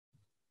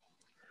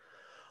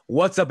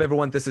What's up,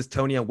 everyone? This is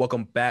Tony, and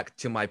welcome back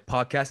to my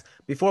podcast.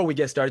 Before we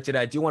get started today,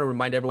 I do want to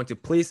remind everyone to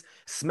please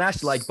smash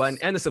the like button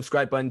and the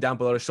subscribe button down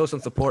below to show some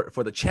support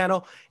for the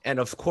channel. And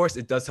of course,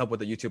 it does help with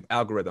the YouTube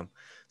algorithm.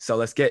 So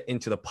let's get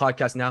into the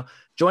podcast now.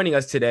 Joining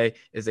us today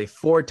is a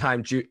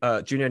four-time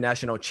junior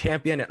national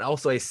champion and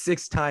also a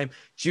six-time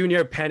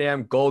junior Pan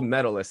Am gold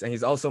medalist. And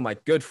he's also my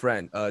good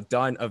friend,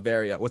 Donhenley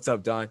Averia. What's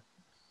up, Don?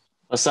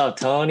 What's up,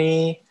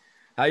 Tony?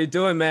 How you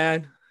doing,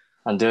 man?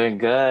 I'm doing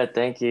good.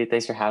 Thank you.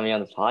 Thanks for having me on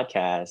the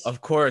podcast.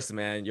 Of course,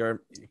 man.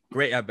 You're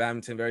great at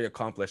badminton, very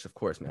accomplished, of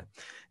course, man.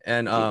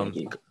 And Thank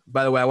you.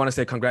 by the way, I want to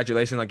say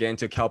congratulations on getting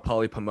to Cal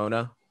Poly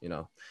Pomona.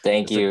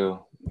 Thank you.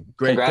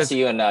 Great. Congrats to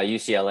you and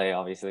UCLA,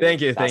 obviously. Thank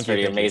you. That's thank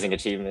you. pretty amazing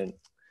achievement.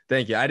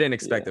 Thank you. I didn't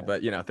expect it,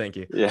 but thank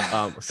you.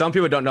 Yeah. Some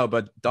people don't know,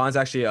 but Don's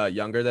actually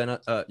younger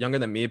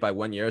than me by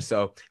 1 year,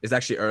 so it's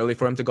actually early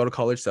for him to go to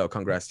college. So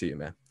congrats to you,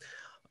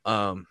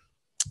 man.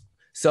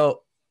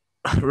 So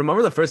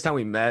remember the first time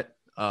we met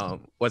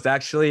was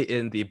actually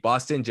in the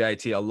Boston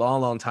JIT a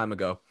long time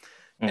ago,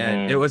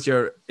 and it was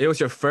your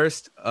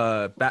first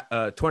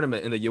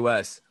tournament in the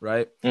US,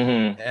 right?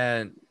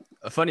 And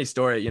a funny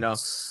story,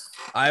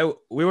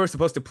 we were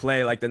supposed to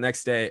play like the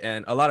next day,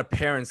 and a lot of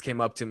parents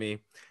came up to me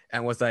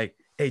and was like,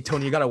 "Hey,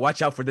 Tony, you got to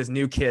watch out for this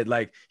new kid.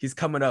 Like, he's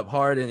coming up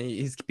hard and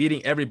he's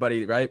beating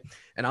everybody, right?"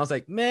 And I was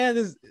like, "Man,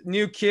 this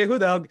new kid, who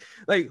the hell,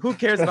 like, who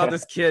cares about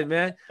this kid,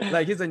 man?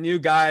 Like, he's a new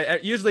guy."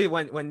 Usually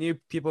when new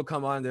people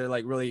come on, they're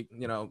like really,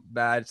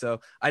 bad. So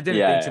I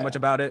didn't think too much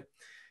about it.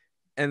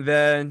 And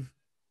then,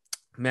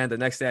 man, the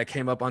next day I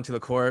came up onto the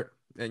court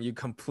and you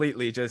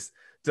completely just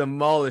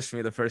demolished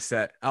me the first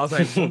set. I was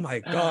like,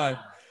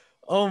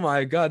 oh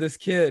my God, this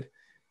kid.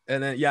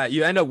 And then,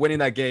 you end up winning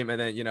that game. And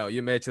then,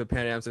 you made it to the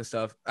Pan Ams and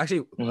stuff.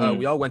 Actually,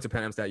 we all went to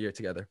Pan Ams that year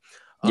together.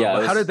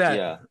 But how did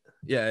that?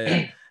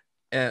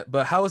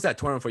 But how was that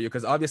tournament for you?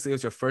 Because obviously it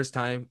was your first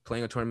time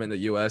playing a tournament in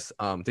the US.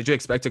 Did you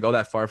expect to go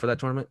that far for that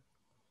tournament?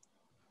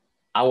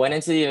 I went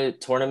into the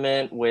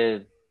tournament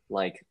with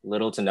like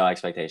little to no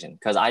expectation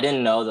because I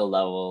didn't know the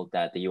level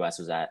that the US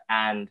was at.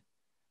 And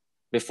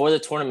before the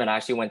tournament, I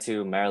actually went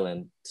to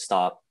Maryland to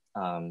stop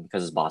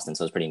because it's Boston,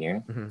 so it's pretty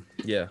near.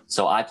 Yeah.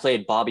 So I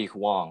played Bobby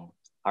Huang.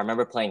 I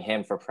remember playing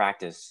him for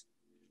practice,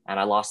 and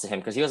I lost to him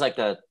because he was like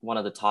one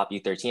of the top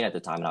U13 at the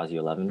time, and I was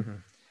U11.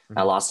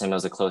 I lost to him. It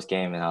was a close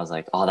game, and I was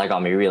like, oh, that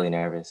got me really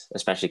nervous,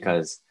 especially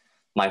because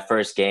my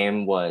first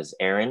game was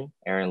Aaron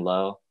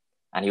Lowe,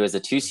 and he was the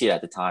 2 seed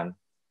at the time.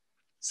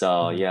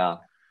 So I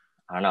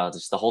don't know,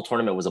 just the whole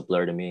tournament was a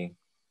blur to me.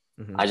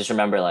 I just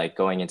remember like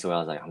going into it, I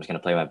was like, I'm just gonna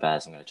play my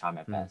best. I'm gonna try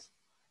my best.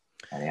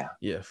 And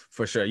yeah,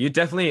 for sure. You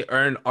definitely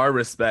earned our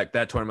respect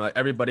that tournament. Like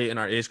everybody in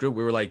our age group,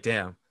 we were like,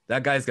 damn,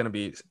 that guy's going to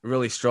be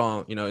really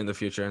strong, in the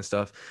future and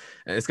stuff.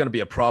 And it's going to be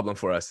a problem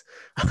for us.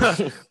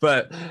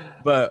 but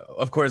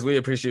of course, we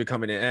appreciate you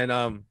coming in.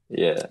 And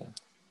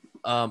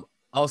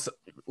also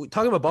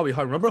talking about Bobby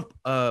Hart, remember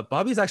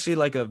Bobby's actually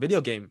like a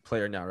video game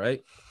player now,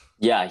 right?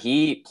 Yeah,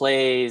 he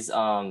plays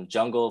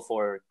jungle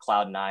for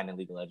Cloud9 in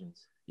League of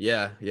Legends.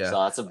 Yeah.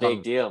 So that's a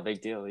big deal,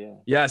 yeah.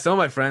 Yeah, some of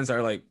my friends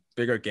are like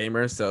bigger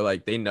gamers, so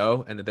like they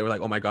know, and they were like,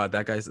 "Oh my God,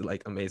 that guy's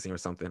like amazing" or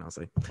something. I was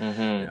like,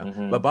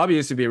 But Bobby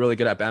used to be really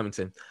good at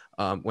badminton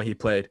when he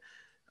played.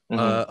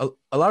 A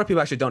lot of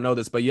people actually don't know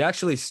this, but you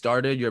actually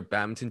started your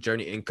badminton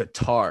journey in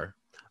Qatar,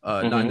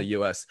 not in the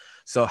US.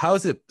 So how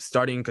is it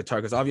starting in Qatar?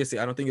 Because obviously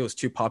I don't think it was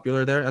too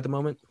popular there at the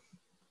moment.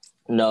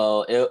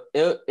 No,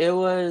 it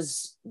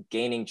was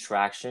gaining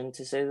traction,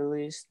 to say the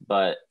least,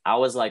 but I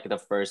was like the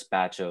first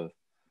batch of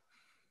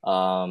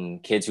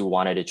kids who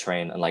wanted to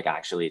train and like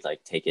actually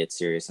like take it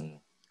serious and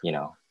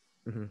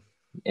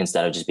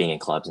instead of just being in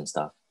clubs and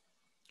stuff.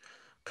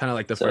 Kind of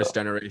like the first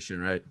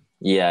generation, right?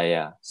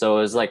 Yeah. So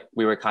it was like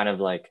we were kind of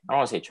like, I don't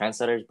want to say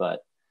trendsetters,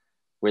 but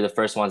we're the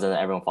first ones and then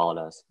everyone followed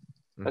us.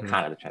 But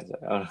kind of the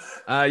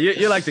trendsetter.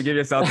 You like to give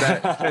yourself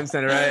that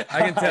trendsetter, right? I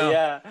can tell.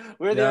 Yeah,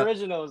 we're the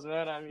originals,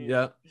 man. I mean,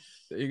 there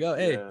you go.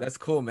 Hey, that's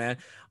cool, man.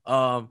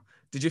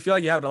 Did you feel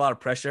like you had a lot of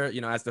pressure,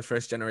 as the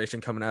first generation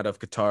coming out of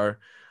Qatar,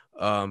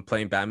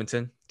 playing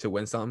badminton to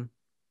win something?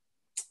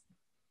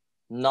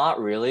 Not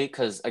really,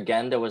 because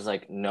again, there was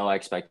like no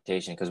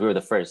expectation because we were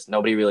the first.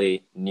 Nobody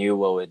really knew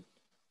what would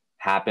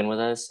happen with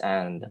us,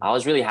 and I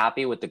was really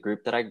happy with the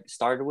group that I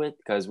started with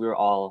because we were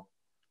all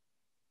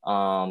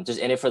just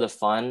in it for the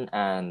fun,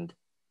 and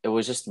it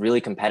was just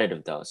really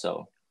competitive though.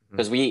 So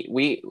because it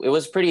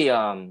was pretty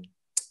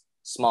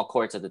small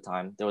courts at the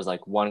time. There was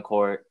like one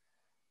court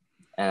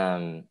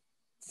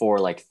for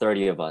like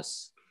 30 of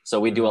us. So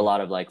we do a lot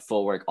of like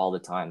footwork all the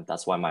time.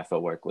 That's why my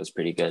footwork was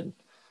pretty good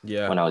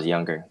when I was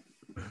younger.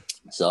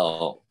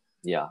 So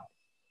your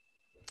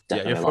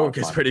footwork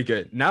is pretty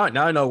good. Now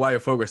I know why your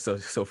footwork is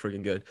so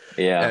freaking good.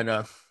 Yeah.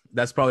 And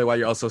that's probably why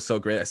you're also so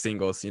great at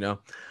singles,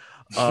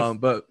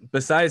 But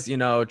besides,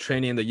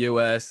 training in the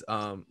US,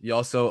 you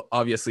also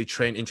obviously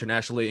train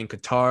internationally in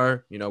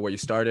Qatar, where you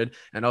started,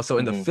 and also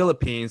in the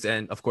Philippines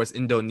and of course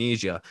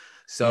Indonesia.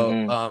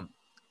 So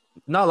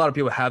not a lot of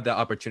people have that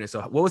opportunity.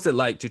 So what was it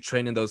like to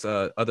train in those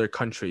other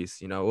countries?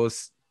 What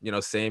was,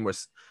 same or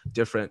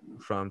different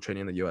from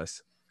training in the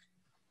US?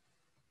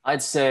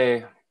 I'd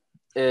say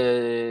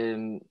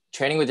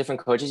training with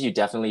different coaches, you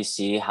definitely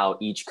see how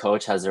each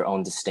coach has their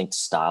own distinct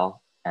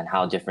style and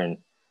how different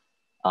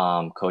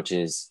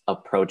coaches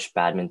approach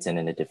badminton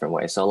in a different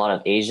way. So a lot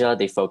of Asia,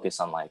 they focus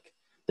on like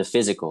the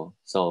physical.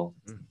 So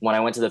when I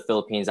went to the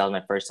Philippines, that was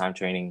my first time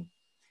training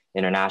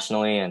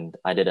internationally, and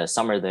I did a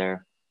summer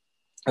there.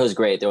 It was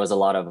great. There was a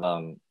lot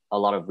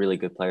of really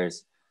good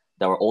players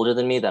that were older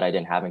than me that I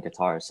didn't have in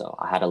Qatar. So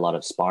I had a lot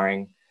of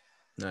sparring.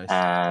 Nice.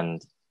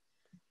 And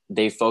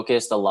they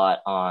focused a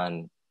lot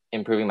on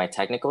improving my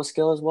technical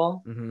skill as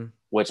well,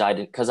 which I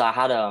did because I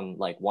had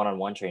like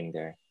one-on-one training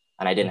there,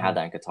 and I didn't have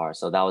that in Qatar.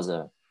 So that was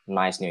a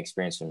nice new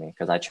experience for me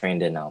because I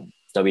trained in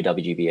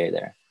WWGBA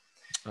there.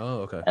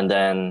 Oh, okay. And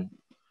then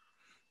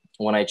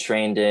when I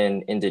trained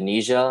in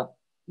Indonesia,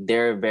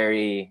 they're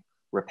very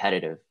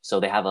repetitive. So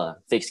they have a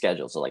fixed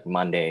schedule. So like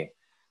Monday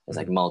is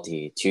like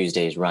multi,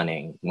 Tuesdays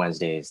running,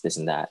 Wednesdays, this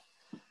and that.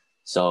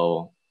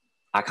 So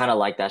I kind of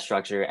like that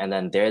structure. And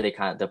then there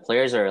the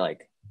players are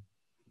like,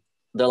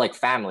 they're like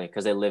family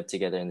because they live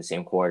together in the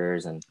same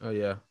quarters. And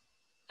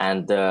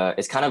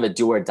it's kind of a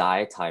do or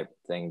die type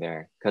thing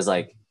there. Cause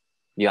like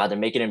you either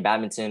make it in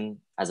badminton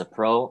as a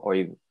pro or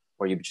you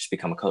just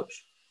become a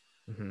coach.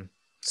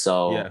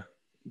 So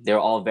they're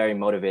all very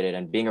motivated,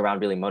 and being around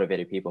really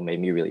motivated people made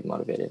me really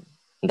motivated.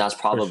 And that's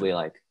probably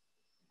like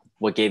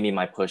what gave me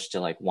my push to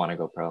like want to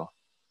go pro.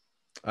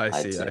 I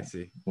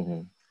see.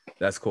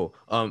 That's cool.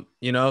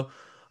 You know,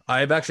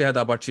 I've actually had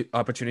the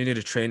opportunity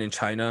to train in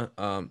China,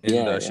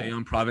 in the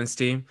Shenyang province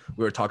team.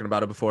 We were talking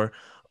about it before.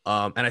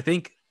 And I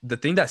think the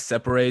thing that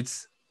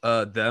separates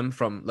them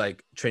from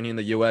like training in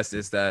the US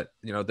is that,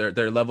 you know,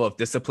 their level of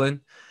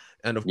discipline,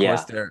 and of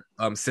course their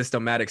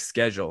systematic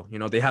schedule. You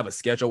know, they have a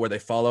schedule where they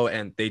follow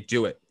and they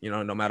do it, you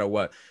know, no matter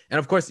what. And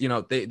of course, you know,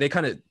 they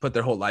kind of put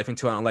their whole life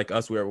into it, unlike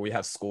us where we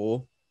have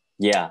school.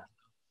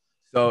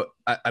 So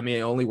I mean,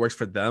 it only works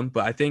for them,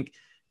 but I think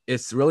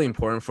it's really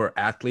important for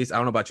athletes. I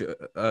don't know about you,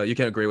 you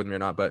can agree with me or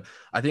not, but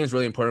I think it's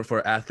really important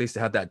for athletes to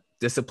have that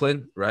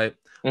discipline, right?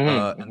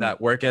 And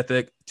that work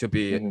ethic to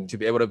be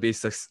able to be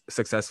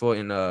successful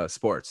in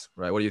sports,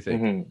 right? What do you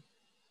think?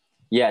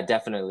 Yeah,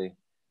 definitely.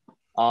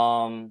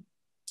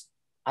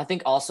 I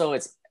think also I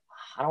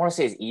don't want to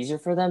say it's easier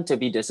for them to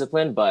be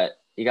disciplined, but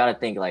you got to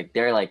think like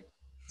they're like,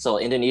 so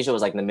Indonesia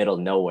was like in the middle of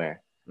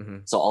nowhere.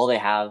 So all they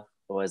have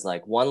was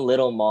like one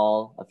little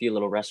mall, a few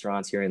little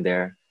restaurants here and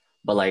there,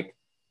 but like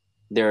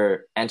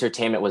their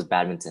entertainment was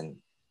badminton.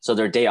 So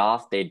their day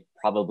off, they'd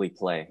probably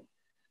play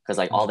because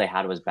like all they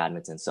had was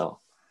badminton. So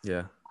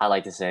I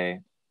like to say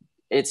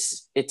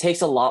it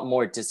takes a lot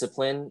more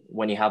discipline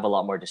when you have a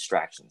lot more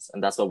distractions.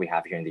 And that's what we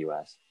have here in the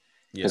US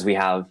because we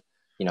have,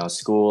 you know,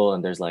 school,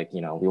 and there's like, you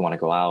know, we want to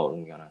go out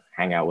and we want to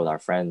hang out with our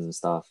friends and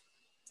stuff.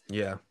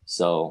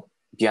 So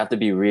you have to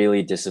be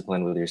really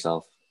disciplined with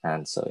yourself.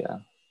 And so,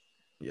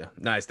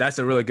 nice. That's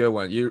a really good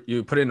one.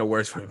 You put it into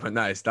words for me, but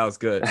nice. That was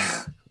good.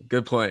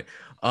 Good point.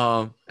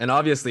 And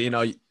obviously, you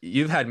know,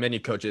 you've had many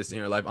coaches in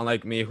your life,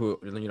 unlike me, who,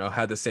 you know,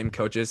 had the same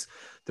coaches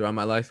throughout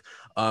my life.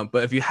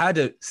 But if you had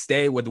to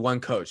stay with one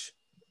coach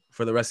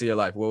for the rest of your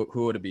life,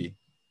 who would it be?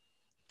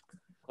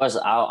 Of course,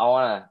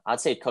 I'd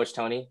say Coach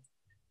Tony.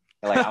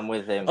 Like I'm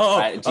with him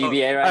at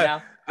GBA right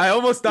now. I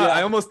almost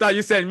thought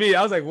you said me.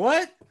 I was like,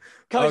 what?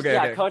 Coach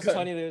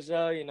Tony Liu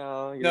Zhou, you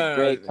know, he's a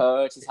great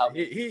coach. He's helped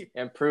me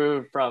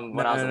improve from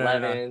when I was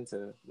 11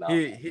 to now.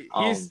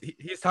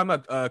 He's talking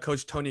about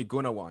Coach Tony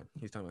Gunawan.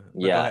 He's talking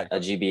about a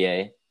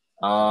GBA.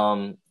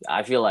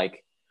 I feel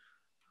like,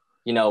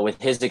 you know,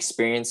 with his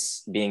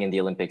experience being in the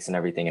Olympics and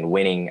everything and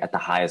winning at the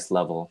highest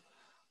level,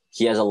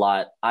 he has a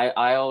lot.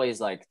 I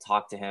always like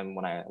talk to him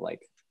when I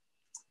like.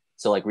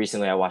 So like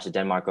recently I watched the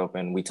Denmark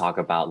Open. We talk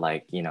about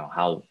like, you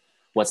know,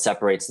 what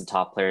separates the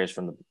top players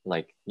from the,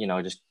 like, you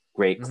know, just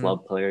great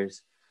club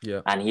players.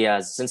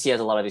 And since he has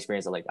a lot of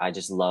experience, like I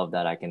just love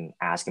that I can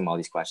ask him all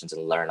these questions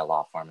and learn a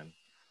lot from him.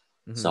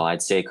 So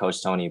I'd say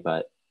Coach Tony,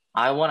 but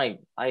I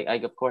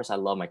of course I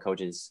love my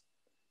coaches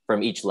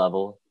from each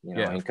level, you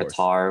know, in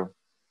Qatar,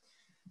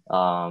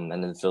 and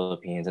in the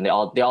Philippines, and they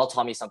all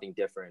taught me something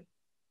different.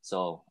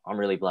 So I'm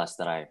really blessed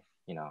that I,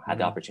 you know, had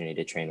the opportunity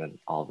to train with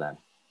all of them.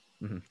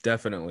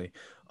 Definitely.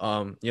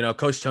 You know,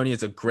 Coach Tony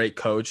is a great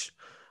coach,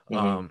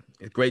 a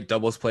great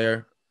doubles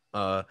player.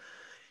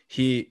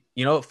 He,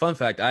 you know, fun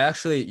fact, I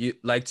actually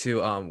like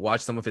to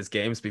watch some of his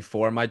games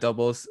before my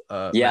doubles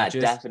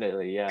matches.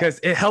 Definitely, because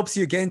it helps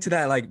you get into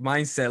that like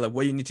mindset, like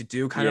what you need to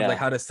do, kind of like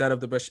how to set up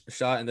the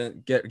shot and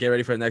then get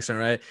ready for the next one,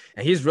 right?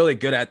 And he's really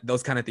good at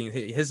those kind of things.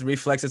 His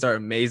reflexes are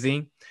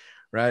amazing,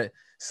 right?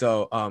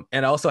 So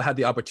and I also had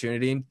the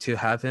opportunity to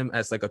have him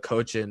as like a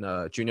coach in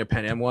Junior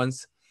Pan Am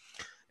once.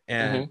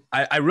 And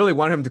I really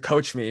wanted him to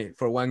coach me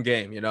for one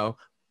game, you know.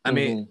 I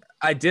mean,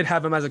 I did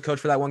have him as a coach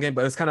for that one game,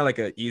 but it was kind of like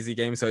an easy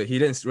game, so he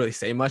didn't really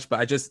say much. But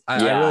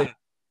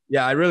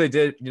I really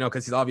did, you know,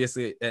 because he's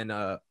obviously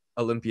an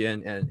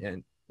Olympian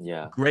and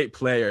great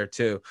player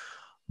too.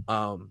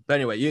 But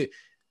anyway,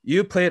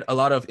 you played a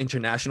lot of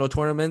international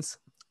tournaments.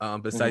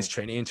 Besides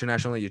training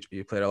internationally,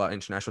 you played a lot of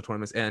international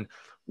tournaments. And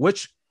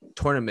which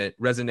tournament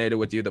resonated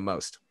with you the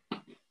most?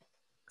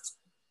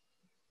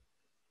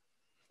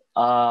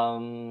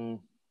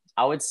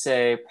 I would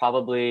say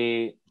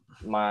probably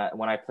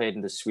when I played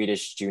in the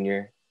Swedish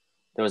junior,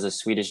 there was a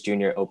Swedish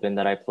junior open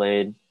that I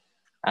played,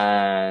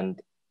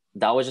 and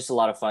that was just a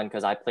lot of fun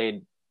because I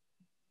played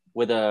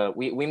with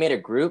we made a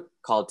group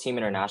called Team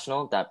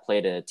International that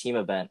played a team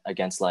event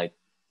against like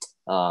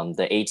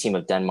the A team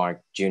of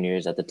Denmark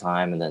juniors at the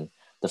time, and then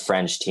the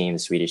French team, the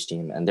Swedish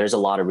team, and there's a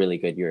lot of really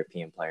good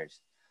European players.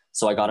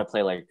 So I got to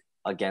play like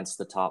against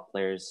the top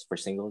players for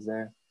singles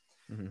there.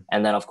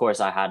 And then of course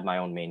I had my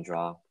own main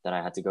draw that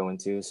I had to go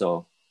into.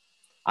 So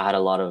I had a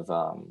lot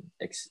of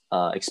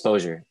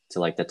exposure to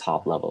like the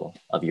top level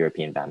of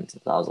European badminton.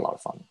 That was a lot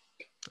of fun.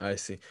 I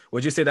see.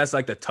 Would you say that's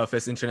like the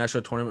toughest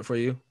international tournament for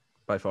you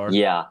by far?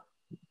 Yeah,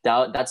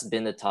 that's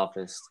been the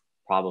toughest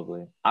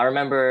probably. I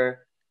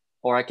remember,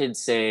 or I could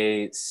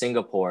say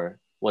Singapore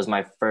was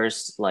my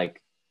first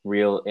like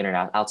real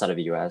internet outside of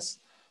the US,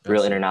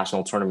 real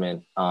international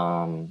tournament.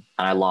 And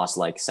I lost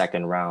like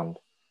second round.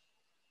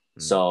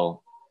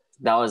 So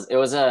it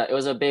was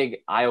a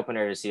big eye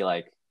opener to see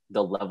like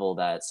the level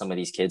that some of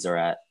these kids are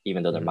at,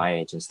 even though they're my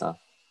age and stuff.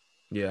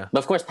 Yeah. But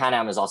of course, Pan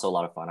Am is also a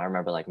lot of fun. I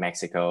remember like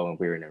Mexico, and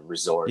we were in a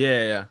resort.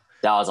 Yeah.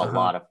 That was a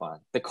lot of fun.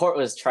 The court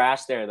was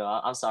trash there though.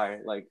 I'm sorry.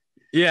 Like,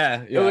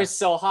 yeah. It was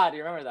so hot. Do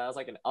you remember that? It was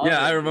like an oven,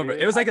 I remember.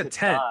 Dude. It was like a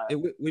tent.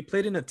 We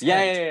played in a tent.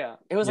 Yeah.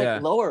 It was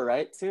like lower,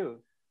 right, too.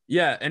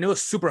 Yeah, and it was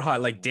super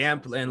hot, like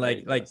damp, and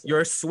like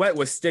your sweat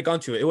would stick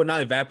onto it. It would not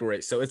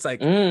evaporate. So it's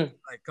like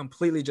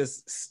completely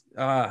just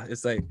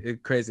it's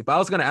like crazy. But I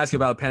was gonna ask you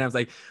about Pan Am's.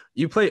 Like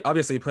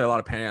obviously you play a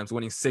lot of Pan Am's,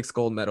 winning 6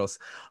 gold medals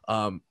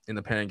in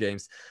the Pan Am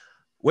Games.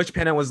 Which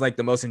Pan Am was like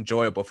the most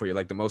enjoyable for you,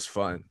 like the most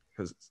fun?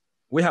 Because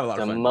we have a lot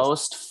of fun. The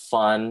most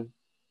fun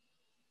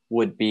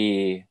would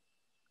be,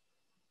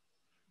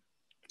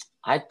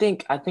 I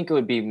think it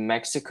would be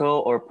Mexico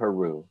or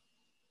Peru.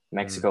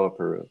 Mexico or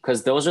Peru,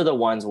 because those are the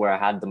ones where I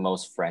had the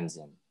most friends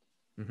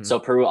in. So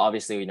Peru,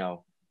 obviously, you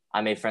know,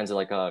 I made friends with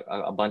like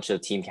a bunch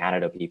of Team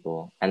Canada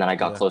people, and then I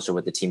got closer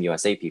with the Team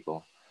USA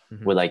people,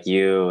 with like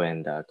you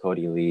and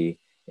Cody Lee.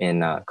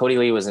 And Cody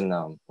Lee was in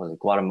was it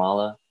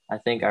Guatemala? I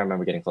think I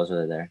remember getting closer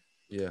to there.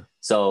 Yeah.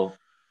 So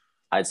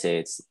I'd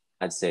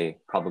say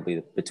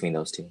probably between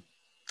those two.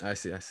 I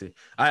see.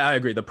 I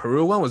agree. The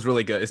Peru one was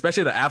really good,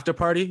 especially the after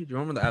party. Do you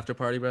remember the after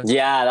party, bro?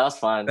 Yeah, that was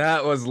fun.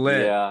 That was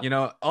lit. Yeah. You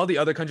know, all the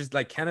other countries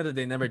like Canada,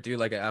 they never do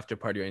like an after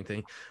party or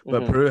anything,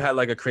 but Peru had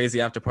like a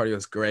crazy after party. It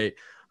was great.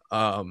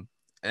 And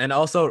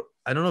also,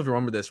 I don't know if you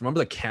remember this. Remember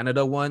the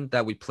Canada one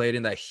that we played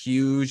in that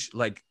huge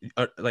like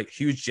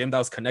huge gym that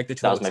was connected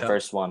to? That was my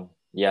first one.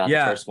 Yeah,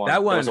 the first one.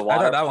 That one. Was a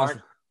water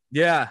park.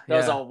 There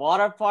was a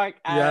water park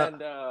and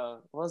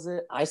what was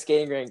it? Ice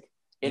skating rink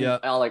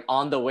like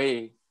on the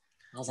way.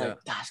 I was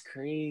like, that's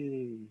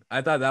crazy.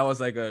 I thought that was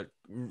like a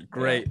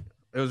great.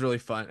 It was really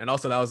fun, and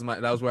also that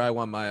was where I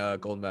won my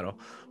gold medal.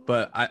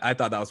 But I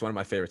thought that was one of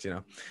my favorites, you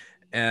know.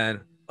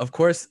 And of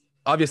course,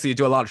 obviously, you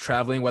do a lot of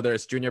traveling, whether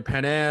it's junior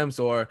Pan Ams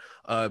or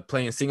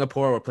playing in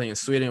Singapore or playing in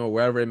Sweden or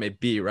wherever it may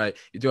be, right?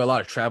 You do a lot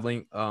of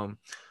traveling.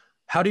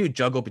 How do you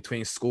juggle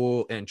between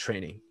school and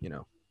training?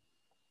 You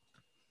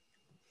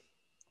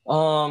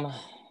know.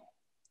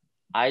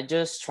 I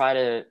just try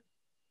to.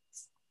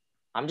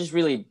 I'm just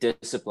really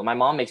disciplined. My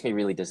mom makes me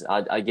really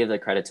disciplined. I give the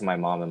credit to my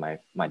mom and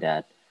my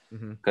dad,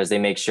 because they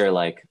make sure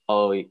like,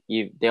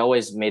 they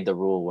always made the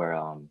rule where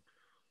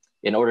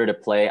in order to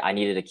play, I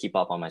needed to keep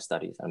up on my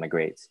studies and my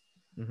grades.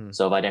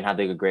 So if I didn't have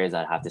the good grades,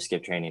 I'd have to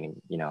skip training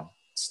and, you know,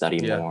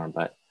 study more.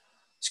 But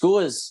school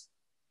is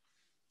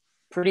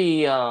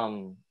pretty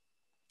not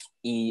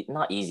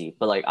easy,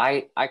 but like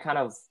I kind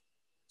of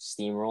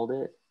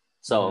steamrolled it.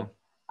 So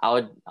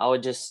I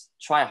would just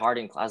try hard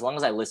in class. As long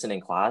as I listened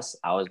in class,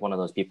 I was one of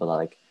those people that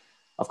like,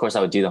 of course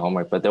I would do the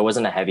homework, but there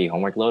wasn't a heavy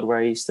homework load where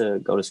I used to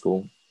go to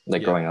school,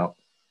 like growing up.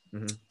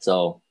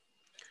 So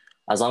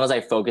as long as I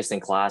focused in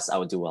class, I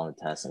would do well in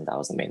the test. And that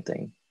was the main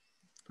thing.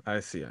 I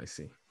see.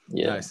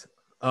 Yeah. Nice.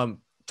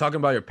 Talking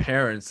about your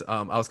parents,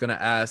 I was going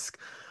to ask,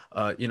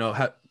 you know,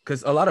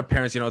 because a lot of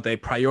parents, you know, they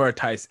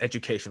prioritize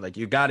education. Like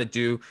you got to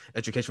do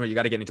education, where you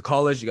got to get into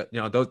college. You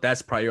know,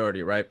 that's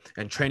priority, right?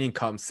 And training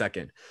comes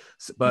second.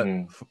 So, but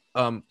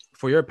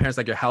for your parents,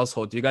 like your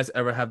household, do you guys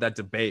ever have that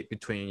debate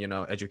between, you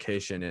know,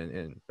 education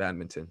and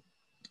badminton?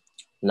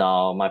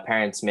 No, my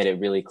parents made it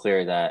really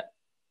clear that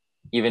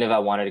even if I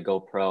wanted to go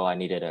pro, I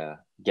needed to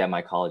get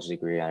my college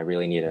degree. I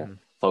really need to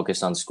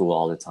focus on school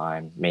all the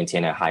time,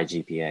 maintain a high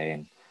GPA,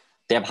 and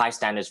they have high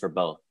standards for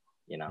both,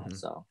 you know,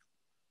 so.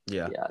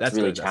 Yeah, that's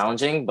really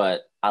challenging,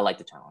 but I like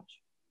the challenge.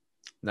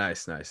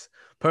 Nice.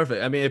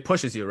 Perfect. I mean, it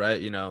pushes you,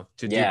 right? You know,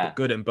 to do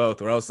good in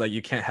both, or else like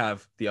you can't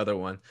have the other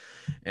one.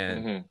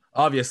 And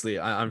obviously,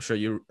 I'm sure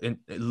you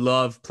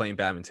love playing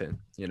badminton.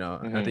 You know,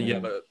 I think you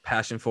have a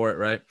passion for it,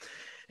 right?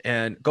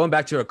 And going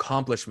back to your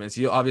accomplishments,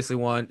 you obviously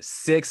won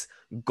 6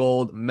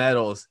 gold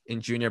medals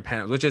in junior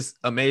Pan Am, which is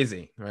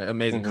amazing, right?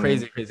 Amazing,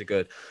 crazy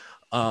good.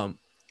 And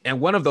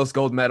one of those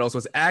gold medals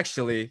was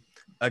actually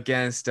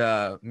against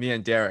me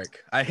and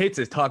Derek. I hate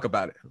to talk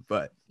about it,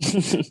 but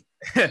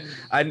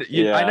I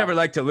never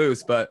like to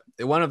lose, but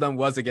one of them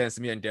was against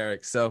me and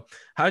Derek. So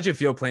how did you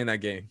feel playing that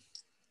game?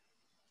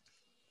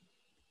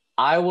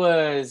 I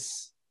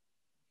was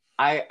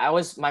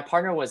my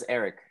partner was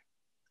Eric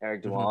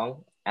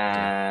Duong,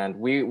 and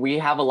we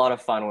have a lot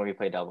of fun when we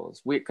play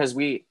doubles. Because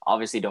we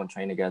obviously don't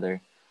train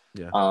together.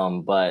 Yeah.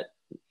 But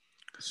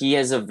he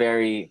is a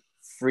very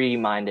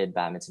free-minded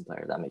badminton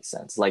player, if that makes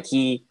sense. Like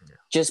he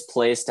just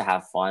plays to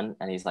have fun,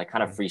 and he's like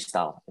kind of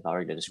freestyle, if I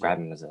were to describe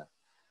him as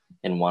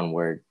in one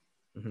word.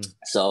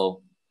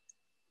 So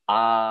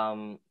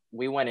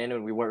we went in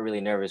and we weren't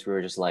really nervous. We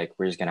were just like,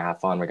 we're just gonna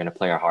have fun, we're gonna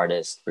play our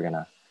hardest,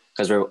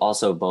 because we're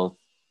also both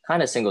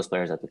kind of singles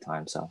players at the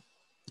time. So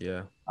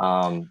yeah,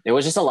 it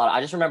was just a lot.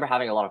 I just remember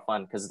having a lot of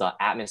fun because the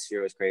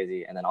atmosphere was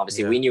crazy, and then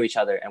obviously we knew each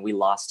other, and we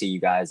lost to you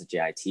guys at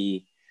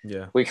JIT.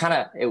 Yeah, we kind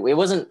of it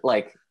wasn't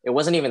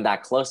even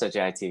that close at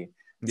JIT,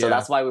 so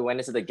that's why we went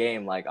into the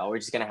game like, oh, we're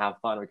just gonna have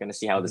fun, we're gonna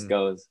see how this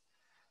goes.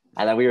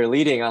 And then we were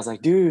leading. I was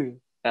like, dude,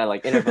 and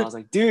like interval, I was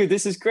like, dude,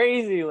 this is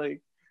crazy.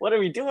 Like, what are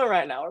we doing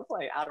right now? We're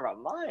playing out of our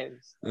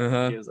minds.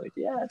 He was like,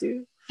 yeah,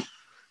 dude.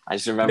 I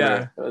just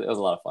remember it was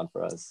a lot of fun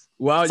for us.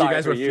 Well, you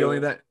guys were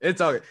feeling that. It's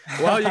all good.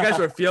 Well, you guys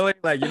were feeling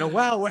like,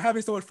 wow, we're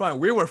having so much fun.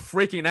 We were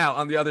freaking out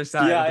on the other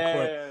side of the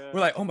court. We're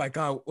like, oh my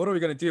God, what are we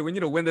going to do? We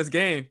need to win this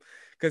game.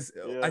 Because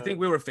I think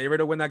we were favored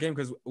to win that game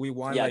because we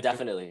won. Yeah,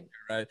 definitely.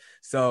 Right.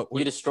 So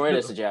you destroyed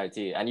us at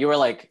JIT, and you were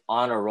like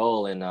on a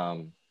roll in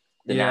the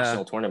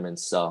national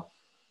tournaments. So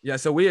yeah,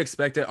 so we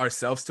expected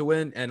ourselves to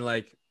win. And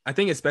like, I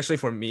think especially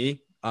for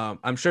me,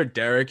 I'm sure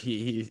Derek,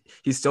 he's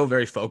still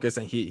very focused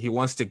and he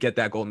wants to get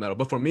that gold medal.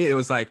 But for me, it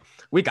was like,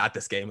 we got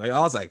this game. Like I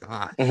was like,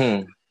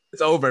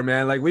 it's over,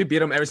 man. Like we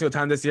beat him every single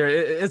time this year.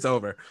 It's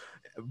over.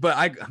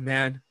 But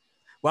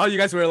while you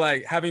guys were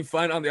like having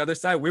fun on the other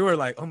side, we were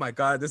like, oh my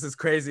God, this is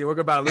crazy. We're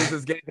about to lose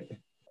this game.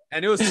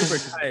 And it was super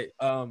tight.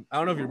 I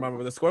don't know if you remember,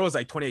 but the score was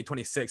like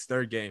 28-26,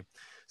 third game.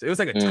 So it was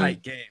like a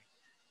tight game.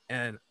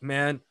 And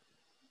man,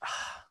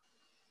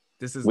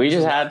 we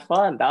just had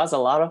fun. That was a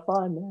lot of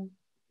fun, man.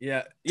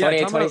 Yeah.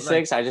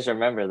 28-26, I just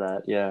remember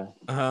that. Yeah.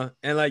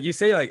 And like you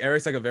say, like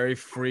Eric's like a very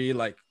free,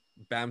 like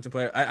badminton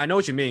player. I know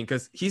what you mean,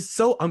 because he's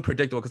so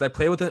unpredictable. Because I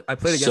played with him. I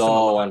played against him.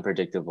 So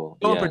unpredictable.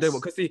 So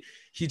unpredictable. Because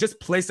he just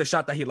plays the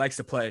shot that he likes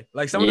to play.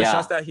 Like some of the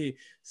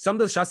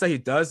shots that he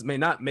does may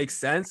not make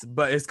sense,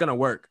 but it's gonna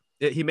work.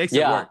 He makes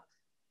it work.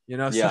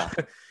 So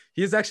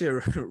he's actually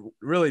a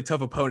really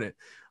tough opponent.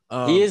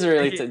 He is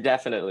really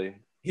definitely.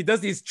 He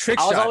does these trick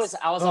shots.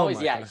 I was always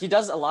God. He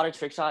does a lot of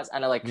trick shots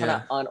and like kind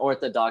of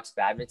unorthodox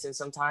badminton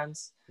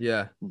sometimes.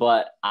 Yeah.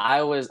 But I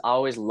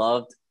always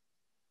loved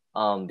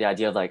the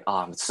idea of like, oh,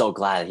 I'm so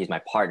glad he's my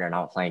partner and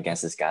I'm playing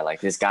against this guy.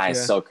 Like this guy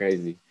is so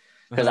crazy.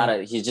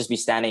 Because he'd just be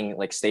standing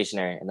like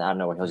stationary and I don't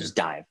know where he'll just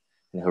dive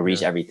and he'll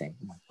reach everything.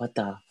 I'm like, what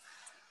the?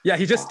 Yeah,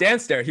 he just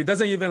stands there. He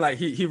doesn't even like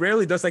he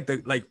rarely does like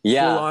the full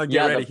on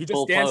get ready. He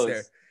just stands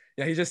there.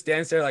 Yeah, he just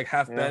stands there like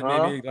half bent,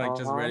 maybe like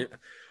just ready.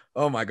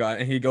 Oh my God,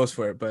 and he goes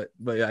for it. But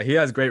yeah, he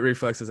has great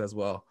reflexes as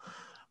well.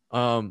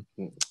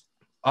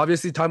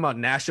 Obviously talking about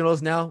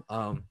nationals now.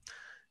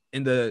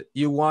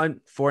 You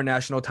won 4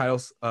 national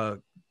titles,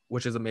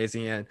 which is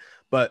amazing.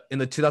 But in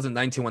the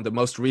 2019 one, the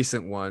most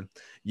recent one,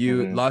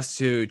 you lost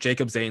to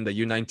Jacob Zane in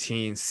the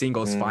U19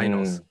 singles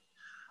finals.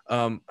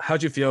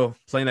 How'd you feel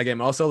playing that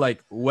game? Also,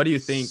 like, what do you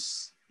think,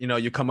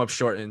 you come up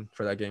short in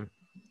for that game?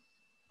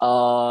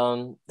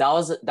 That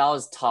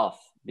was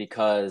tough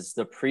because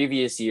the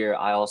previous year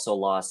I also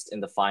lost in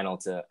the final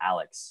to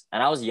Alex,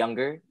 and I was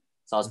younger.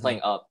 So I was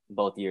playing up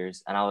both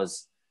years, and I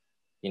was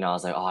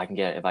like, oh,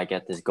 if I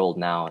get this gold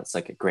now, it's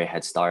like a great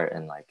head start.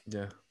 And like,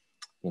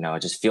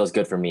 it just feels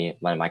good for me,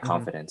 my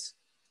confidence.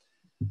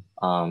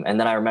 And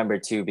then I remember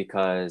too,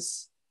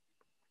 because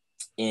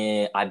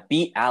I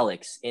beat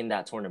Alex in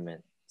that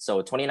tournament.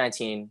 So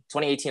 2018,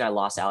 I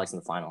lost Alex in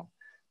the final.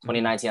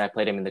 2019, I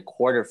played him in the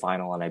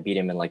quarterfinal and I beat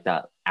him in like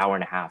that hour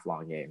and a half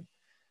long game.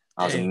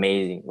 That was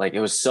amazing. Like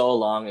it was so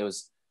long. It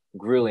was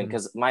grueling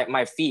because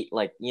my feet,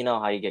 like,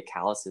 how you get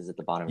calluses at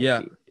the bottom of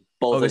your feet.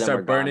 Both of them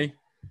were burning. Gone.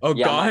 Oh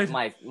God.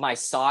 My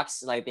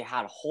socks, like they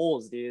had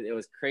holes, dude. It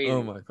was crazy.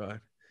 Oh my God.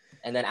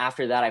 And then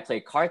after that, I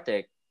played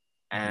Karthik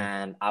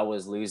and I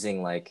was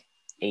losing like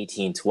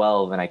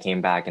 18-12 and I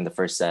came back in the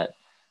first set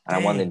and I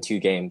won in 2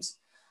 games.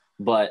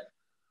 But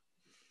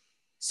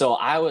so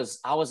I was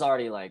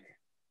already like,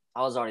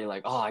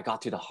 oh, I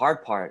got through the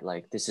hard part.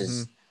 Like this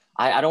is,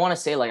 I don't want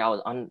to say like I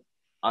was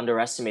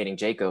underestimating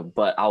Jacob,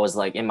 but I was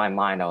like, in my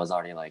mind, I was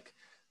already like,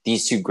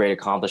 these 2 great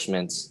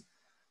accomplishments.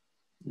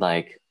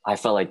 Like I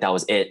felt like that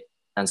was it.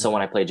 And so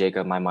when I played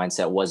Jacob, my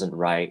mindset wasn't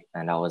right.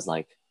 And I was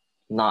like,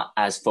 not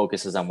as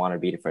focused as I want to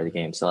be for the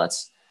game. So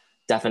that's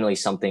definitely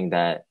something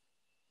that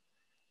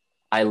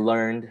I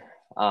learned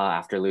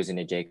after losing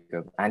to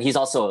Jacob. And he's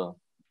also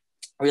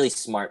a really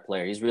smart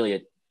player. He's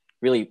really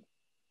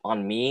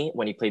on me.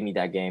 When he played me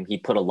that game, he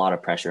put a lot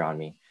of pressure on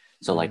me.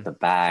 So like the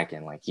back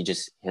and like he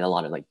just hit a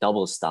lot of like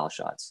double style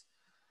shots.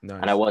 Nice.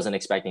 And I wasn't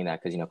expecting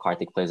that because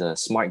Karthik plays a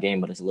smart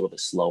game, but it's a little bit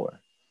slower.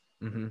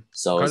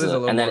 So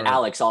and then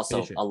Alex also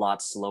patient. A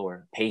lot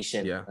slower,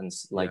 patient, and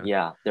like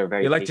they're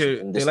very. They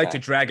like to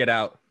drag it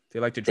out. They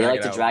like to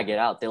drag it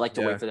out. They like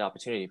to wait for the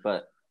opportunity,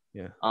 but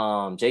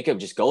Jacob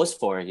just goes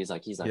for it. He's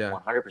like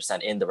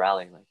 100% in the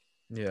rally. Like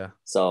Yeah.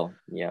 So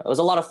yeah, it was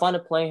a lot of fun to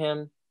play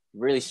him.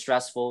 Really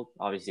stressful,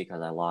 obviously,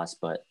 because I lost,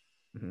 but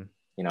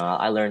you know,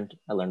 I learned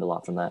a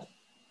lot from that.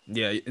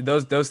 Yeah,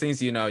 those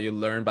things, you know, you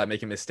learn by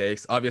making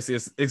mistakes. Obviously,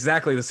 it's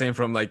exactly the same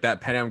from like that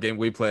Pan Am game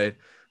we played,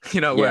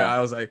 you know, where Yeah. I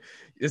was like,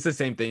 it's the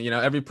same thing. You know,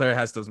 every player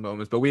has those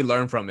moments, but we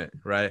learn from it,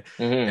 right?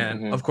 And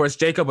Mm-hmm, of course,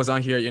 Jacob was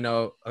on here, you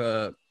know,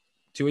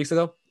 2 weeks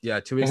ago. Yeah,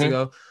 2 weeks mm-hmm.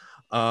 ago.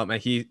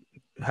 And he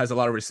has a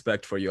lot of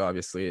respect for you,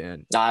 obviously.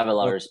 And I have a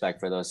lot of well, respect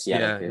for those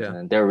Seattle yeah, kids, yeah,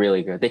 man. They're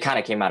really good. They kind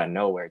of came out of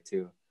nowhere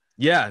too.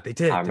 yeah, they I did,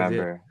 they did.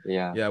 remember.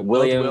 Yeah. Yeah, both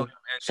William William,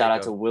 and shout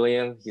out to Jacob.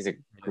 William. He's a Yeah,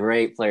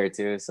 great player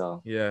too.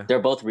 So yeah. they're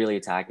both really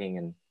attacking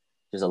and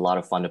there's a lot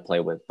of fun to play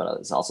with, but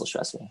it's also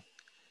stressful.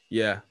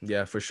 Yeah,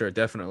 yeah, for sure,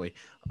 definitely.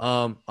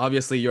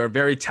 Obviously you're a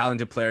very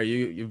talented player.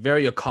 You're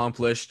very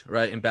accomplished,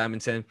 right, in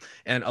badminton.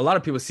 And a lot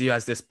of people see you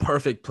as this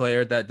perfect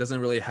player that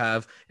doesn't really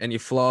have any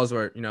flaws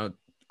or, you know,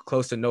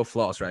 close to no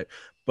flaws, right?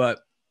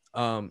 But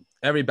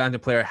every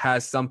badminton player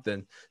has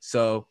something.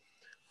 So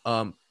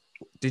um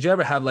did you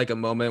ever have like a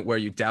moment where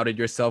you doubted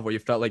yourself, where you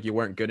felt like you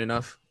weren't good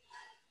enough?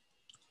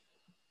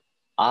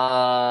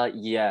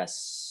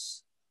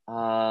 Yes.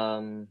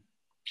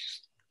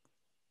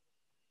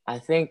 I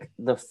think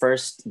the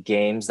first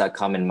games that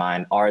come in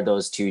mind are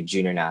those two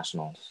junior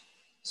nationals.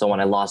 So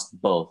when I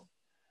lost both,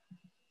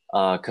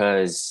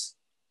 because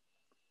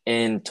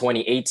in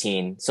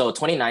 2018, so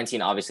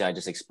 2019, obviously I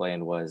just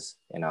explained was,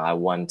 you know, I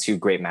won two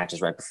great matches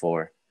right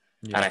before.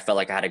 Yeah. And I felt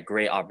like I had a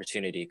great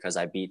opportunity because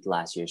I beat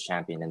last year's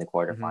champion in the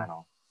Mm-hmm.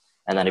 quarterfinal.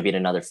 And then I beat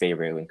another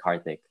favorite in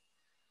Karthik.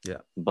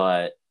 Yeah.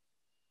 But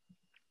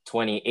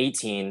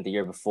 2018, the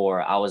year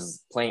before, I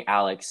was playing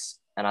Alex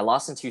and I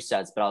lost in two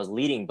sets, but I was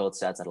leading both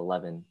sets at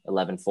 11-4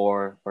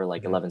 or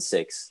like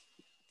 11-6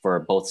 for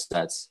both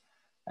sets.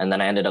 And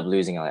then I ended up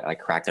losing. I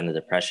cracked under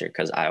the pressure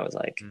because I was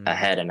like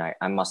ahead and I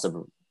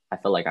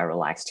feel like I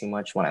relaxed too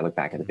much when I look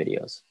back at the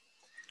videos.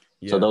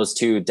 Yeah. So those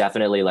two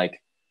definitely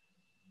like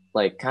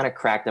kind of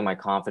cracked in my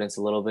confidence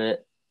a little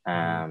bit.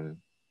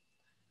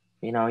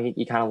 You know,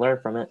 you kind of learn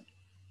from it.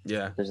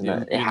 Yeah. It You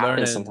learn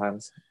happens and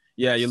sometimes.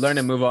 yeah, you learn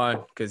and move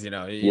on because, you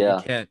know, you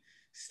Yeah. can't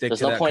stick There's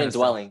to no that point kind in of stuff.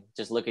 dwelling.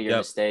 Just look at your Yep.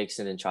 mistakes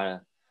and then try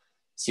to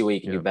see what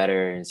you can do Yep.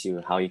 better and see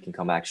how you can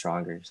come back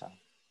stronger. So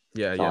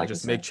Yeah, all yeah. I can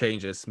Just say.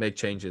 make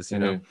changes, you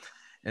know,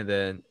 and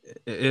then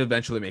it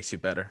eventually makes you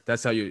better.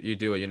 That's how you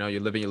do it, you know, you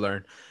live and you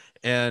learn.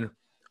 And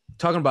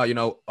talking about, you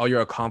know, all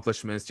your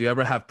accomplishments, do you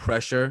ever have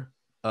pressure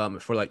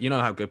for like, you know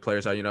how good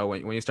players are, you know,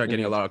 when you start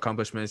getting a lot of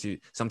accomplishments,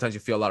 sometimes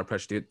you feel a lot of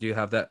pressure. Do you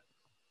have that?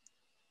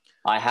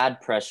 I had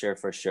pressure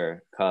for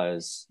sure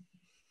because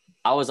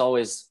I was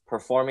always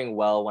performing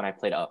well when I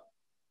played up.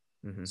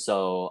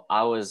 So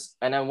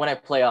and then when I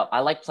play up, I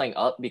like playing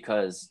up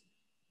because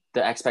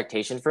the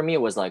expectation for me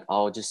was like,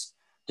 oh, just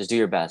do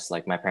your best.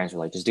 Like my parents were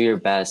like, just do your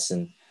best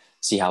and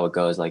see how it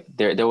goes. Like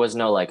there was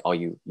no like, oh,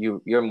 you're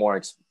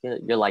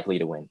likely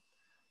to win.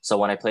 So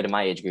when I played in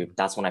my age group,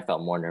 that's when I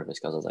felt more nervous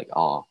because I was like,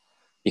 oh,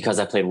 because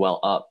I played well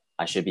up,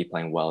 I should be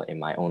playing well in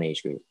my own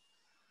age group.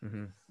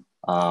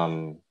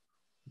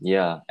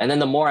 Yeah. And then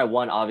the more I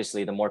won,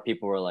 obviously, the more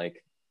people were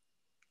like,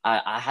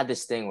 I had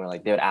this thing where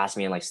like they would ask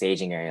me in like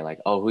staging area,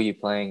 like, oh, who are you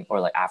playing? Or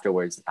like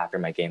afterwards, after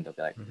my game, they'll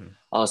be like,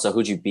 oh, so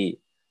who'd you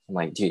beat? I'm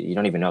like, dude, you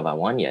don't even know if I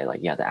won yet.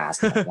 Like, you have to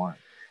ask if I won.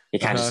 You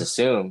can't just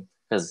assume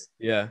because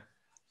Yeah.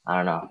 I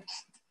don't know.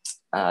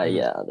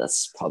 Yeah,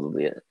 that's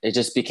probably it. It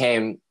just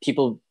became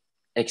people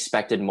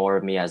expected more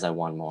of me as I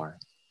won more.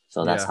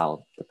 So that's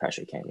how the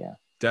pressure came. Yeah.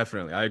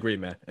 Definitely. I agree,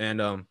 man.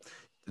 And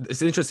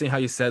it's interesting how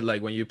you said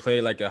like when you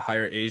play like a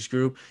higher age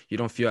group, you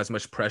don't feel as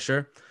much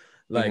pressure.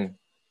 Like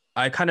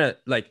I kind of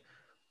like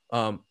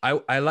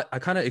I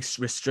kind of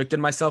restricted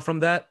myself from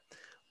that.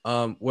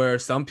 Where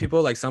some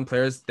people, like some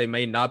players, they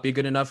may not be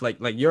good enough. Like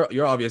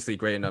you're obviously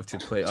great enough to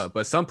play up,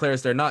 but some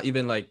players they're not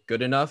even like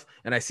good enough.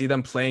 And I see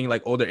them playing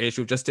like older age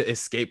group just to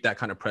escape that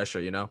kind of pressure,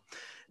 you know.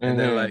 And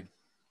then like,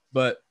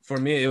 but for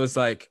me, it was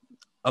like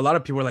a lot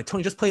of people were like,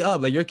 Tony, just play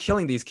up. Like you're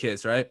killing these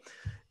kids, right?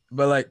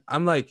 But like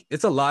I'm like,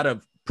 it's a lot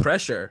of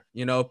pressure,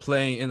 you know,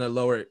 playing in the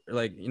lower,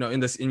 like, you know,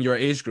 in your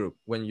age group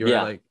when you're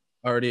like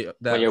already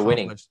that when you're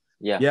accomplished.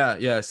 winning.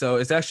 Yeah. So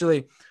it's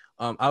actually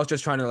I was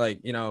just trying to like,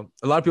 you know,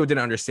 a lot of people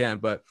didn't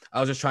understand, but I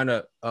was just trying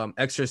to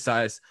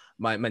exercise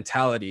my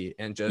mentality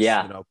and just, you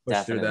know,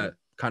 push through that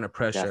kind of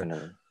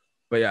pressure.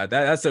 But yeah,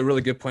 that's a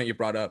really good point you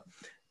brought up.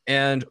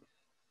 And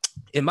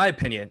in my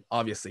opinion,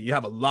 obviously, you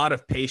have a lot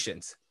of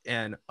patience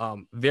and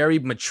very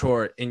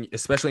mature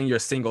especially in your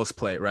singles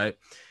play, right?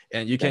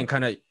 And you can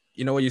kind of,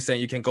 you know what you're saying,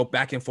 you can go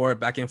back and forth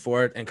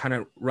and kind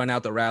of run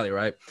out the rally,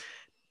 right?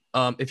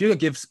 If you could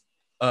give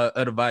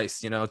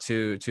advice, you know,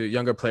 to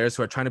younger players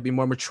who are trying to be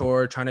more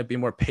mature, trying to be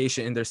more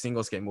patient in their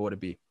singles game, what would it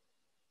be?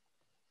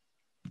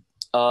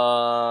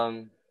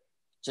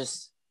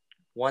 Just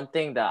one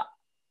thing that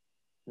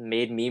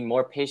made me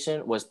more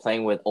patient was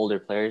playing with older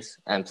players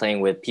and playing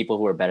with people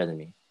who were better than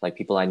me, like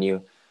people I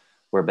knew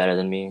were better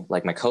than me,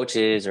 like my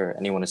coaches or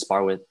anyone to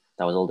spar with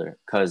that was older.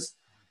 Because,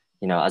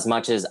 you know, as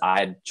much as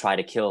I'd try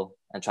to kill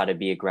and try to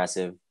be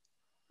aggressive,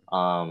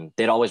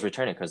 they'd always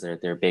return it because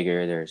they're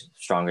bigger, they're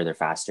stronger, they're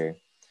faster.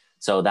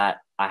 So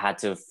that I had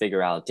to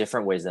figure out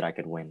different ways that I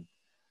could win.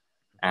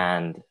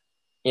 And,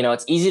 you know,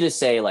 it's easy to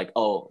say like,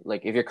 oh,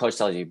 like if your coach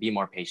tells you, be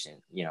more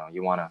patient, you know,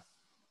 you want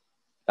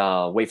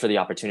to wait for the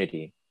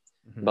opportunity.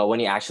 But when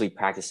you actually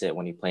practice it,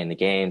 when you play in the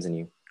games and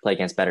you play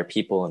against better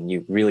people and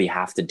you really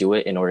have to do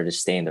it in order to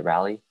stay in the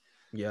rally,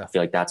 I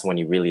feel like that's when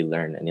you really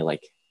learn and it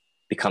like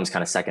becomes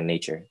kind of second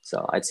nature.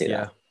 So I'd say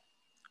that.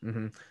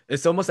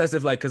 It's almost as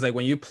if like, because like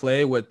when you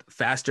play with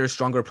faster,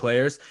 stronger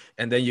players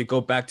and then you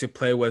go back to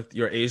play with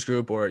your age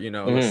group or, you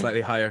know,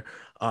 slightly higher,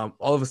 all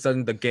of a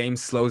sudden the game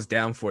slows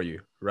down for you,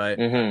 right?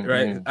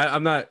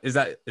 I'm not, is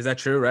that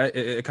true, right?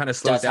 It kind of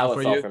slows down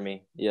for you. That's how it felt for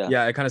me.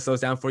 Yeah, it kind of slows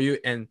down for you.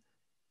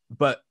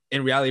 But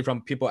in reality,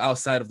 from people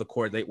outside of the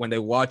court, when they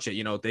watch it,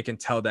 you know, they can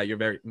tell that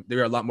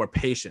you're a lot more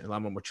patient, a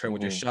lot more mature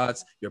with your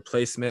shots, your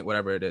placement,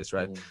 whatever it is,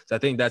 right? So I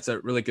think that's a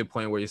really good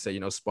point where you say, you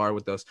know, spar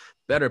with those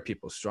better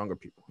people, stronger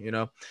people, you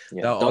know.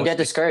 Don't get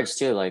discouraged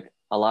too. Like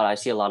I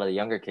see a lot of the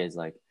younger kids,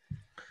 like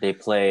they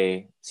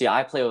play. See,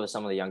 I play with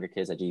some of the younger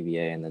kids at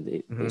GVA, and then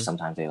they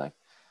sometimes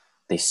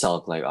they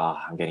sulk like, oh,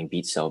 I'm getting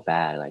beat so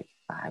bad. Like,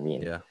 I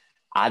mean,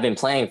 I've been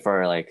playing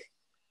for like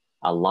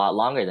a lot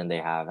longer than they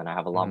have, and I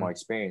have a lot more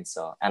experience.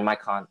 So, and my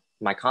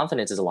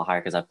confidence is a lot higher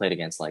because I played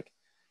against like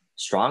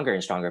stronger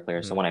and stronger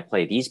players. So when I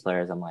play these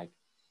players, I'm like,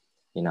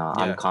 you know,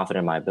 I'm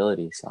confident in my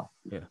ability. So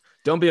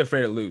don't be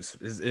afraid to lose.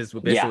 Is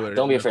basically what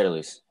don't be afraid to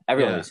lose.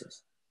 Everyone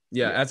loses.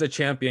 As a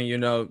champion, you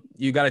know,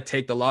 you got to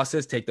take the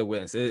losses, take the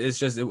wins. It's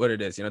just what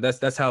it is. You know,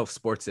 that's how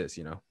sports is.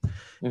 You know,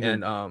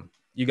 and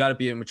you got to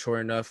be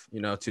mature enough,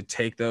 you know, to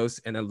take those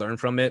and then learn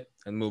from it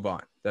and move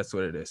on. That's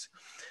what it is.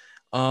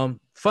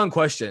 Fun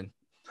question.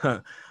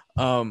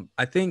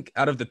 I think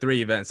out of the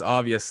 3 events,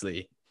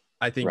 obviously,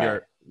 I think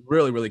you're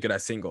really, really good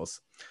at singles.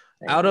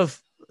 Out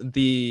of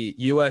the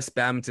U.S.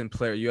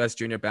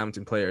 junior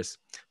badminton players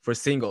for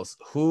singles,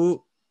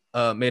 who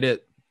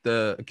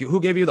who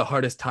gave you the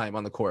hardest time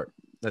on the court?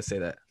 Let's say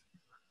that.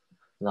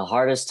 The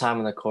hardest time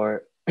on the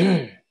court.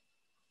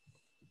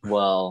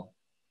 Well,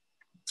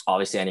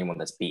 obviously anyone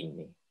that's beaten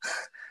me,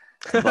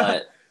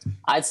 but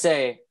I'd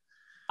say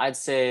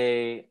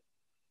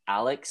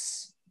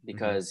Alex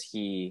because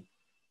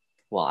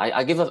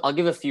I'll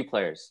give a few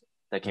players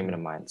that came into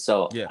mind.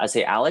 So I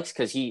say Alex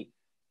because he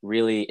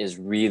really is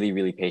really,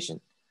 really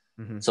patient.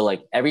 So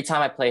like every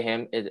time I play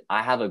him,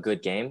 I have a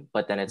good game,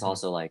 but then it's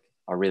also like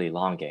a really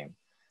long game.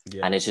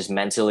 And it's just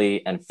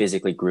mentally and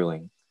physically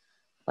grueling.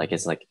 Like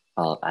it's like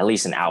at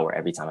least an hour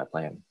every time I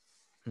play him.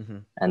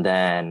 And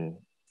then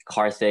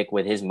Karthik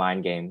with his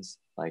mind games,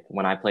 like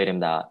when I played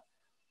him that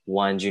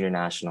one junior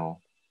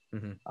national,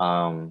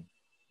 no,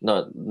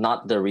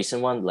 not the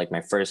recent one, like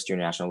my first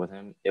junior national with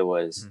him, it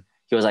was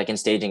he was like in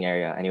staging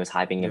area and he was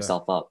hyping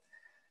himself up.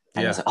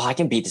 And I was like, oh, I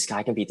can beat this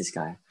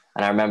guy.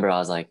 And I remember I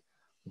was like,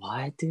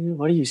 what, dude?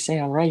 What are you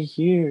saying? I'm right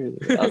here.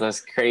 That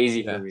was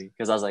crazy for me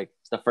because I was like,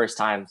 it's the first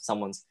time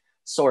someone's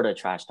sort of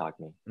trash talked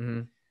me.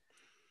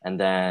 And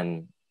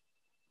then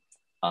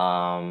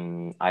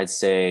I'd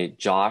say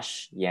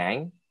Josh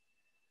Yang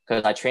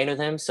because I trained with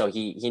him. So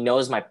he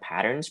knows my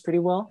patterns pretty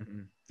well.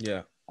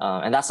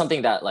 And that's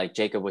something that like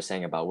Jacob was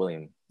saying about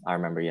William. I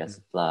remember,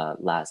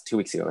 last 2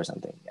 weeks ago or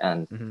something.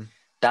 And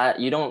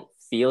that you don't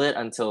feel it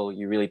until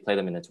you really play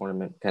them in a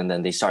tournament. And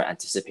then they start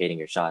anticipating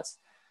your shots.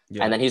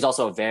 And then he's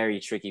also a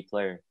very tricky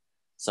player.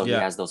 So he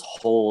has those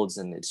holds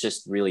and it's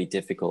just really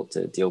difficult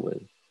to deal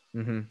with.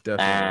 Definitely.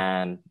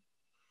 And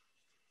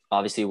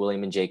obviously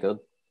William and Jacob.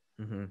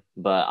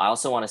 But I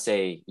also want to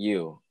say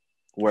you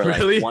were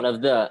like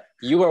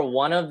you were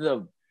one of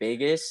the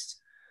biggest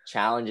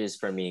challenges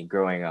for me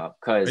growing up.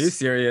 Are you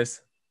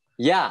serious?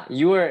 Yeah,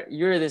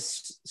 you're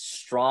this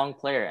strong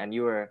player and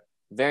you were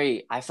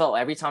I felt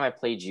every time I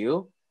played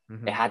you,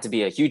 it had to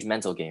be a huge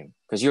mental game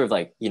because you were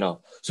like, you know,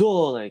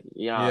 so like,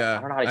 you know, I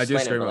don't know how to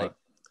explain it, but like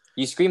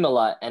you scream a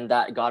lot and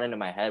that got into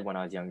my head when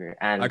I was younger.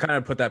 And I kind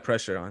of put that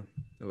pressure on.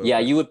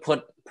 You would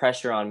put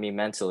pressure on me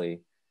mentally.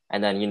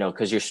 And then, you know,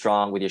 because you're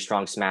strong with your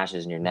strong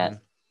smashes in your net.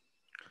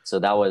 So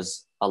that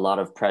was a lot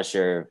of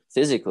pressure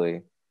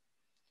physically.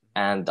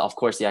 And of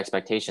course, the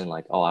expectation,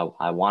 like, oh,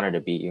 I wanted to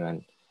beat you.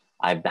 And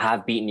I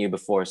have beaten you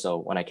before. So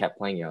when I kept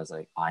playing you, I was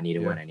like, oh, I need to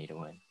win.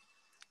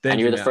 And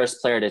you were the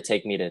first player to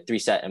take me to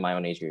 3-set in my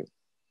own age group.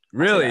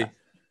 Really?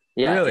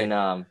 Yeah. Really?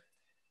 In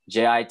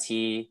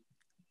JIT,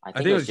 I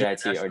think it was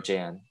JIT or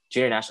JN.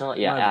 Junior National?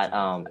 Yeah, at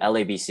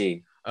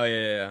LABC. Oh,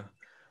 yeah.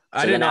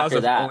 I didn't know I was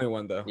the only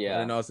one, though. Yeah. I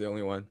didn't know I was the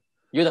only one.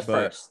 You're the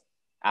first.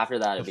 After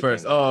that, it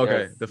first. Oh,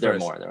 okay. There are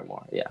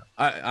more. Yeah.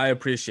 I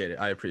appreciate it.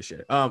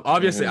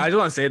 Obviously, I just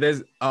want to say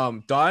this.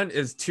 Don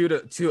is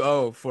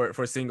 2-0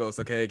 for singles.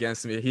 Okay,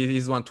 against me.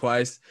 He's won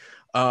twice.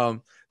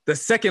 The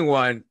second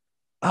one,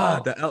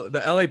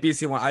 the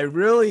LABC one. I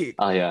really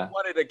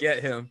wanted to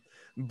get him,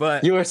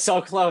 but you were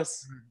so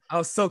close. I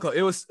was so close.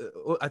 It was.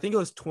 I think it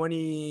was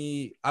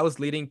 20. I was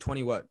leading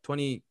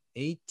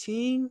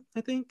 2018,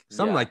 I think,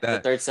 something like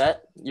that. The third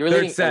set, you were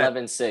leading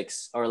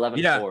 11-6 or 11-4.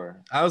 Yeah,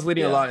 I was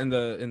leading a lot in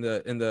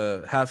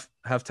the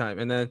halftime,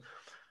 and then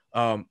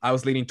I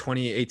was leading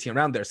 2018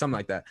 around there, something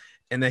like that.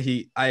 And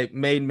then I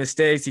made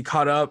mistakes. He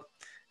caught up,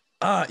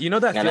 You know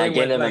that And I feeling gained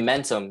when the like,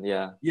 momentum.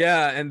 Yeah.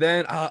 yeah, and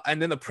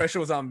then the pressure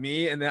was on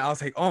me, and then I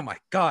was like, oh my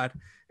god,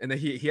 and then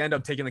he ended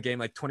up taking the game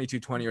like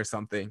 22-20 or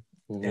something,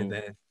 and Mm-hmm.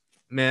 then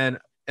man,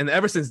 and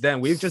ever since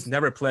then we've just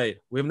never played.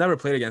 We've never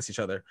played against each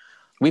other.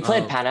 We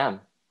played Pan Am.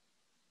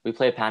 We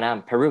played Pan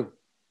Am, Peru.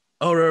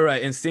 Oh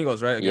right, in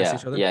singles, right, against Yeah,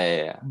 each other.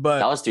 yeah. That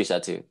But was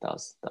 3-set too. That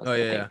was oh I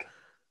yeah, think.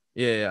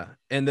 yeah.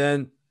 And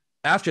then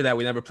after that,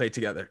 we never played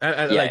together.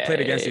 Like Yeah, played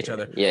yeah, against yeah, each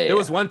other. yeah, There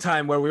was yeah. one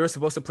time where we were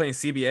supposed to play in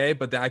CBA,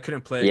 but then I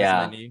couldn't play because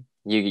of my Yeah. knee.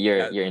 Your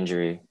Yeah, your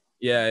injury.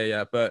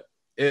 yeah. But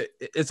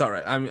it's all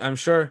right. I'm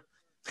sure.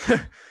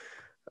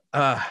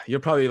 You're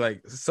probably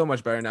like so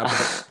much better now,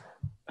 but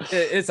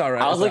it's all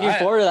right. I was It's all looking right.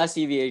 forward to that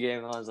CBA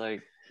game. I was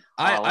like,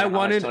 oh, I I wonder how much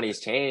wanted, Tony's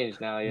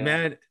changed now. Yeah.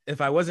 man, if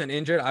I wasn't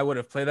injured, I would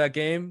have played that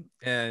game,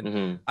 and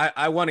Mm-hmm.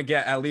 I want to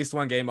get at least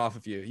one game off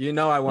of you. You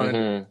know,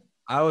 Mm-hmm.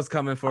 I was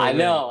coming for a I win.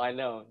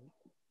 know.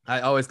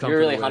 I always come You're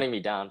for the really win. hunting me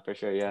down for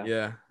sure.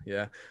 Yeah.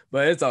 Yeah,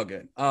 but it's all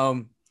good.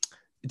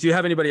 Do you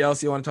have anybody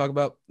else you want to talk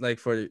about, like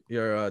for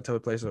your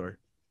top place or?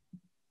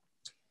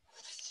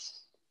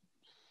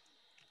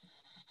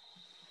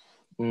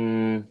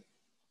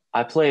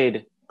 I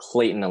played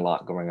Clayton a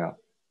lot growing up,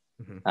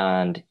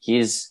 and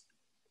he's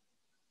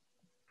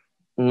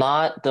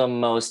not the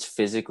most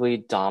physically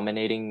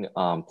dominating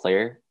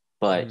player,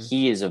 but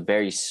he is a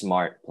very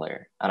smart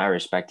player, and I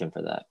respect him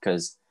for that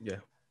because Yeah,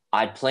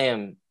 I'd play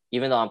him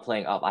even though I'm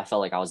playing up. I felt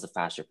like I was the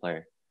faster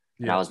player,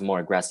 and I was more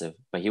aggressive,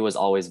 but he was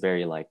always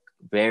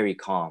very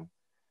calm,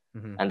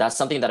 and that's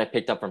something that I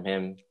picked up from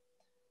him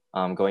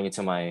going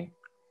into my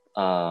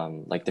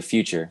like the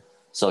future.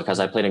 So because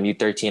I played him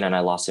U13 and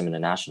I lost him in the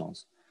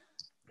nationals.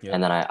 Yeah.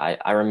 And then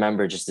I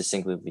remember just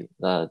distinctly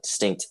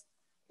distinct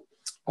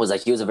was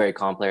like he was a very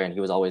calm player and he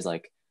was always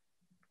like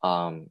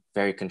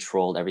very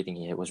controlled. Everything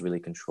he hit was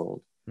really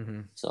controlled.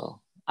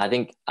 So I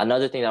think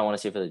another thing that I want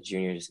to say for the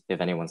juniors,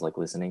 if anyone's like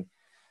listening,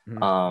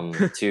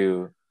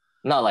 to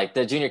not like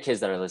the junior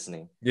kids that are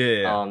listening,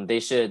 they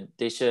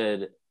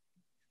should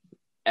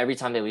every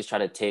time they at least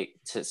try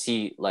to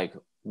see like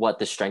what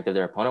the strength of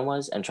their opponent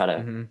was and try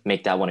to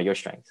make that one of your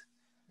strengths.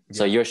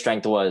 So your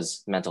strength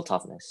was mental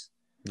toughness.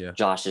 Yeah.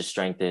 Josh's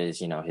strength is,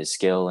 his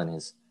skill and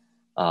his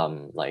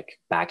like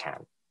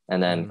backhand.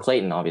 And then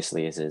Clayton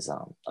obviously is his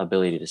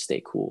ability to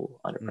stay cool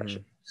under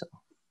pressure. So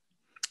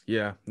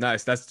yeah,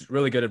 nice. That's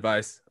really good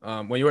advice.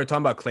 When you were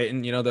talking about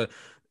Clayton,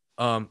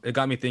 it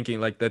got me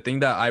thinking, like the thing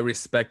that I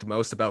respect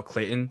most about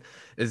Clayton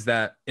is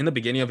that in the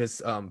beginning of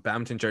his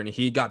badminton journey,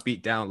 he got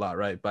beat down a lot,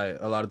 right, by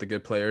a lot of the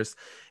good players,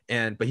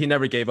 but he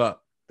never gave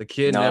up. The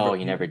kid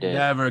he never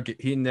did.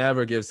 He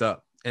never gives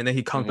up. And then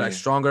he comes back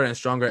stronger and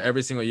stronger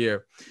every single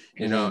year,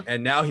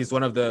 and now he's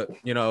one of the,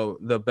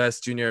 the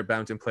best junior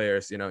badminton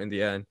players, in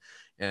the end.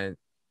 And,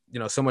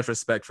 so much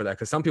respect for that.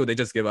 Cause some people, they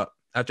just give up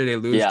after they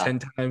lose 10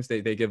 times,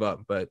 they give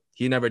up, but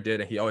he never did.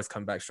 And he always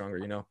come back stronger,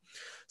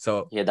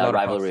 So he had that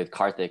rivalry with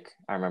Karthik.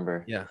 I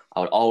remember. Yeah.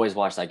 I would always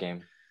watch that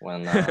game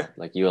when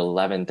like you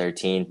 11,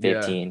 13,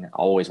 15,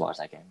 always watch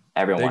that game.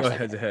 Everyone watched that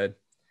head game. to head.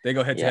 They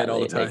go head to head all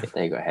the time.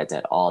 They go head to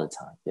head all the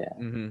time.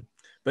 Yeah.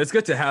 But it's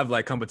good to have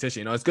like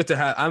competition. It's good to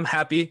have. I'm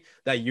happy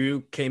that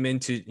you came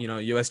into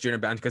U.S. junior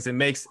badminton because it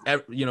makes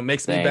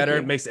makes me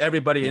better, makes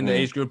everybody in the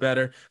age group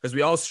better because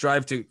we all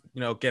strive to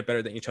get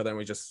better than each other and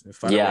we just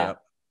find our way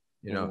up.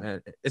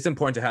 And it's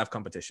important to have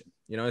competition.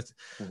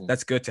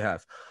 That's good to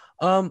have.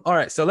 All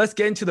right, so let's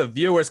get into the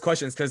viewers'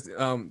 questions because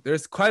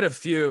there's quite a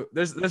few.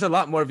 There's a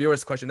lot more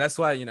viewers' questions. That's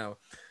why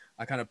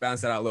I kind of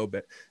bounced that out a little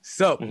bit.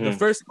 So the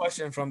first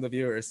question from the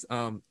viewers,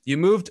 you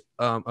moved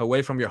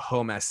away from your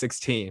home at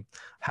 16.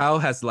 How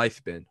has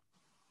life been?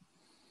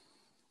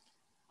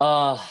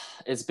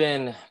 It's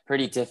been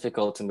pretty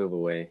difficult to move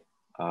away.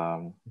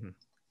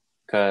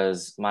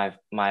 Cause my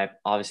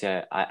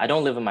obviously I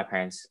don't live with my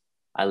parents.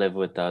 I live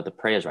with the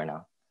Prayas right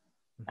now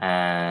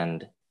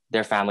and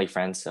they're family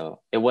friends. So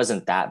it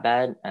wasn't that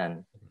bad.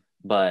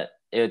 But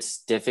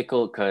it's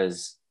difficult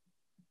cause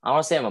I don't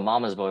want to say I'm a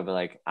mama's boy, but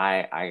like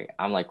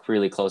I'm like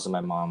really close to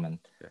my mom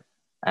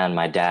and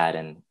my dad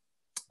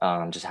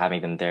and just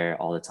having them there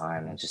all the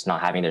time and just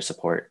not having their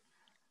support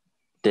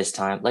this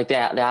time. Like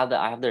I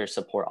have their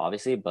support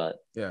obviously,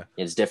 but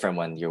it's different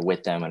when you're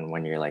with them and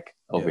when you're like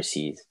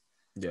overseas.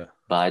 Yeah.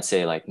 But I'd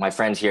say like my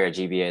friends here at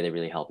GBA, they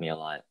really helped me a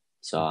lot.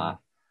 So I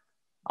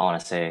want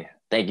to say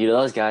thank you to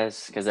those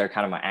guys because they're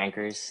kind of my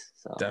anchors.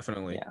 So,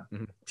 definitely.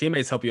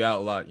 Teammates help you out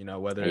a lot,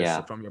 whether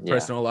it's from your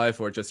personal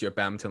life or just your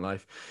badminton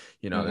life.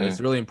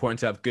 It's really important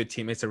to have good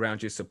teammates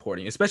around you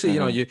supporting, especially,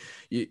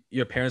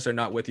 your parents are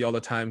not with you all the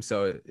time.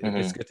 So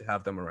it's good to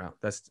have them around.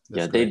 That's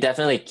great. They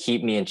definitely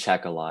keep me in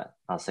check a lot.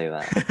 I'll say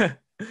that.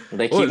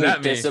 They keep me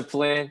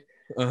disciplined.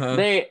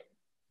 They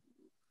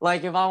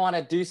like, if I want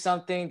to do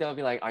something, they'll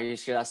be like, are you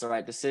sure that's the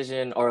right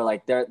decision? Or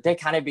like, they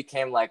kind of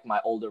became like my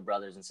older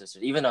brothers and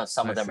sisters, even though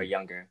some of them are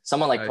younger.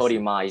 Someone like Cody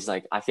Ma, he's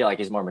like, I feel like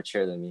he's more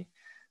mature than me.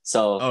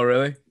 So, oh,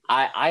 really?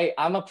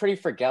 I'm a pretty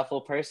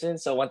forgetful person.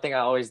 So one thing I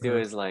always do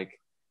is like,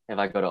 if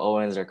I go to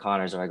Owens or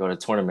Connors or I go to a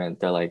tournament,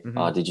 they're like,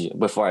 oh,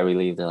 before I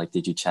leave, they're like,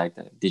 did you check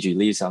that? Did you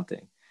leave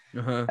something?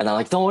 And I'm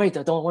like, don't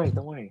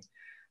worry.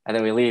 And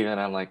then we leave, and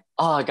I'm like,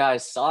 oh,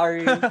 guys,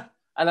 sorry.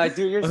 And I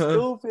do, you're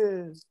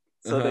stupid.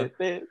 So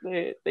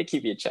they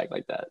keep you in check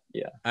like that.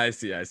 Yeah. I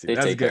see. That's take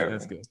care good. of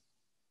That's me. good.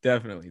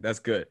 Definitely. That's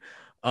good.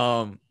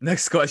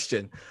 Next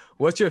question.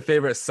 What's your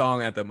favorite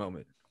song at the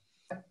moment?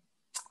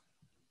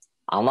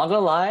 I'm not gonna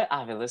lie,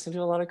 I've been listening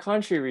to a lot of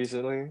country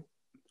recently.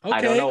 Okay.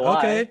 I don't know why,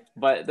 Okay.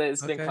 but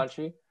it's been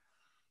country.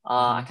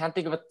 I can't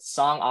think of a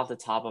song off the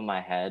top of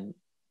my head,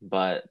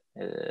 but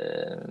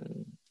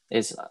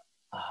it's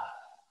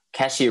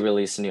Keshi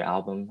released a new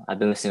album. I've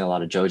been listening to a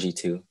lot of Joji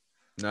too.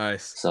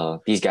 Nice.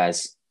 So these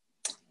guys,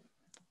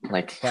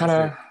 like, kind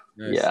of,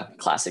 yeah,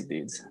 classic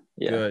dudes.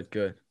 Yeah.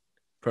 Good.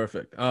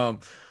 Perfect.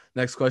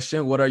 Next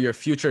question. What are your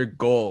future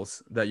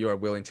goals that you are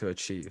willing to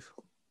achieve?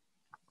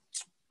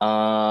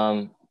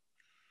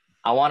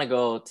 I want to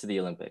go to the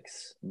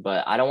Olympics,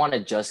 but I don't want to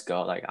just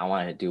go. Like, I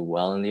want to do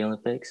well in the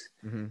Olympics,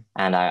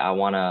 and I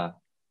want to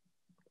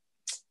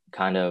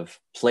kind of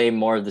play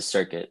more of the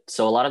circuit.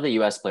 So a lot of the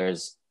U.S.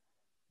 players,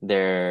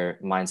 their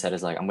mindset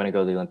is like, I'm going to go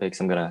to the Olympics.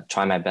 I'm going to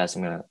try my best.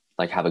 I'm going to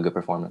like have a good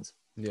performance.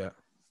 Yeah.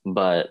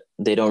 But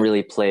they don't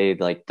really play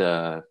like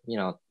the,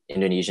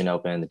 Indonesian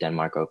Open, the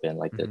Denmark Open,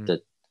 like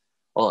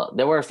well,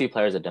 there were a few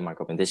players at Denmark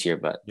Open this year,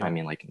 but I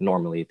mean, like,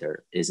 normally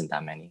there isn't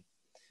that many.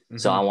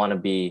 So I want to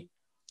be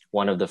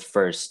one of the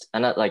first,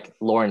 and that, like,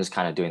 Lauren's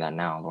kind of doing that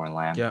now, Lauren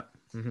Lamb. Yeah.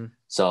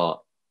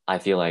 So I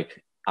feel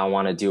like I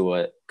want to do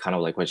what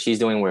she's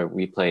doing, where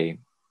we play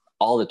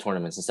all the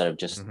tournaments instead of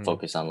just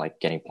focus on like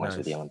getting points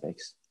for the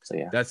Olympics. So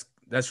yeah, that's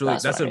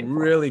a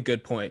really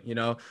good point.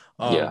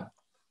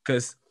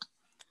 Because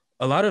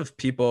a lot of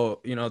people,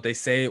 they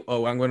say,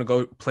 oh, I'm going to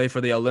go play for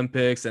the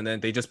Olympics, and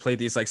then they just play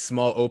these like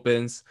small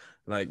opens,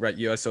 like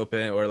US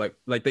Open, or like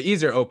the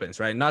easier opens,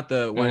 right? Not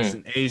the ones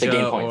in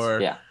Asia or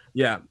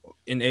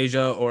in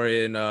Asia or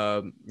in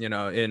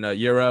in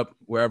Europe,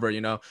 wherever,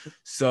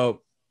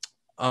 So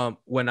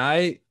when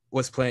I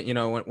was playing,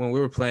 when we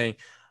were playing,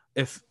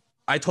 if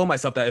I told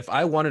myself that if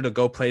I wanted to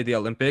go play the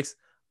Olympics,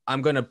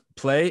 I'm going to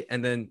play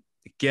and then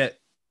get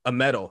a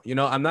medal.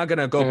 I'm not going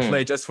to go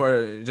play just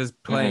for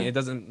playing. It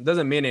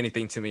doesn't mean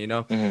anything to me,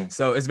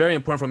 So it's very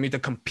important for me to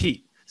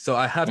compete. So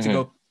I have to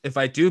go. If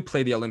I do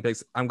play the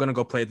Olympics, I'm going to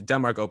go play the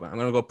Denmark Open. I'm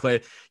going to go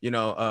play,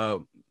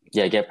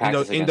 get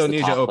practice against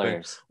Indonesia the top Open,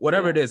 players.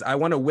 whatever it is. I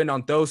want to win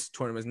on those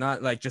tournaments,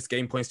 not like just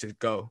game points to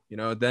go.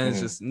 Then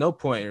it's just no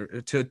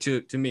point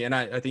to me. And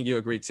I think you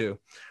agree too,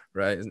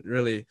 right? It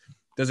really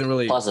doesn't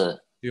really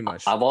do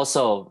much. I've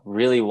also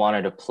really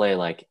wanted to play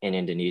like in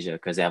Indonesia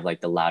because they have like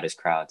the loudest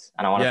crowds,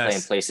 and I want to play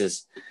in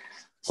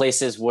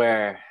places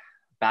where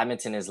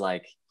badminton is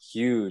like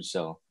huge.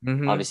 So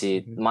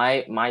obviously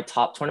my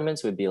top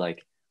tournaments would be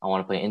like, I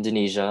want to play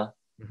Indonesia,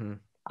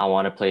 I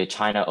want to play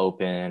China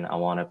Open, I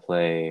want to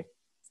play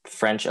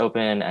French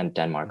Open and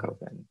Denmark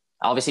Open.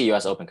 Obviously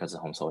US Open because it's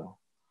home soil.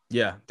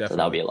 Yeah, definitely. So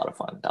that'll be a lot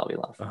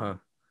of fun.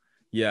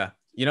 Yeah.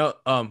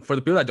 For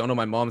the people that don't know,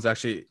 my mom's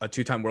actually a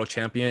 2-time world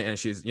champion, and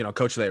she's,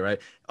 Coach Lei,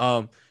 right?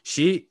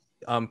 She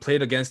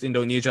played against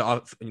Indonesia,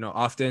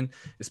 often,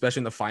 especially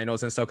in the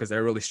finals and stuff, because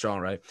they're really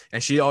strong, right?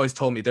 And she always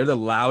told me they're the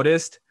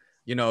loudest,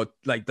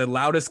 like the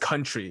loudest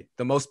country,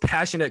 the most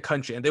passionate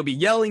country, and they'll be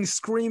yelling,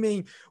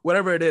 screaming,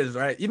 whatever it is,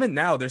 right? Even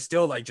now, they're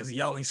still like just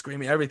yelling,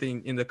 screaming,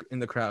 everything in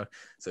the crowd.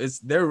 So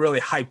they're really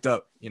hyped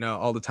up,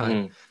 all the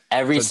time.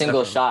 Every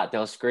single shot,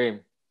 they'll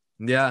scream.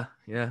 Yeah.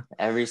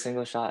 Every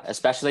single shot,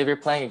 especially if you're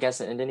playing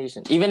against an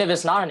Indonesian. Even if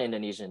it's not an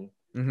Indonesian,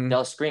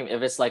 they'll scream.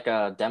 If it's like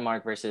a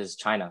Denmark versus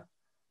China,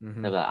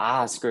 they'll be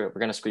like, screw it,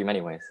 we're gonna scream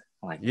anyways.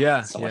 I'm like,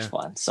 much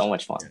fun, so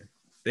much fun. Yeah.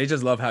 They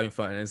just love having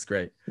fun, and it's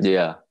great.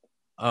 Yeah.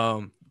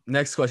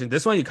 Next question.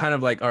 This one you kind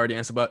of like already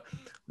answered, but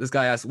this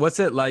guy asked, "What's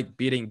it like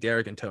beating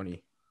Derek and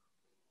Tony?"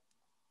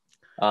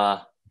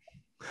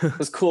 It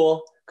was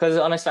cool because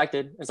it's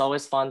unexpected. It's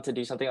always fun to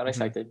do something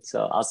unexpected.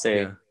 So I'll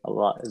say a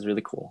lot. It's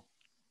really cool.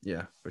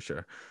 Yeah, for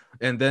sure.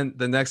 And then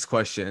the next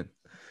question.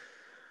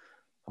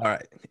 All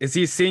right. Is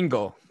he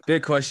single?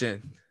 Big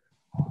question.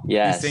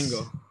 Yes. He's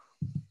single.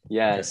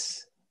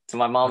 Yes. Okay. To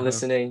my mom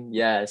listening,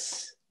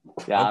 yes.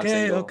 Yeah,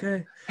 okay.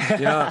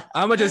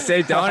 I'm going to just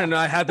say down, and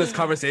I had this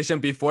conversation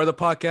before the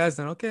podcast,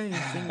 and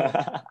he's single.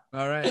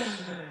 All right.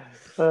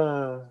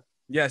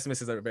 Yes,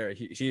 Mrs.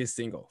 Averia, she is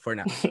single for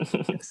now.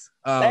 Yes.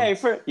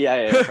 For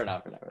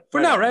now.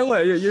 For now, right?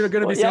 What? You're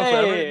going to be single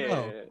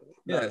forever?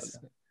 Yeah. Yes.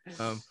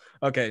 No.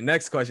 Okay,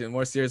 next question,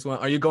 more serious one.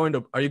 Are you going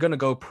to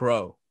go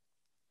pro?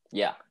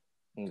 Yeah,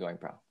 I'm going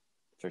pro,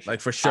 for sure.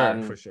 Like for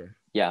sure.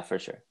 Yeah, for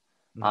sure.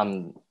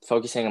 I'm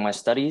focusing on my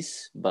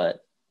studies,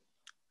 but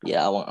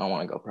yeah, I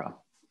want to go pro.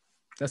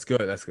 That's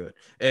good.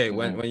 Hey,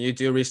 when you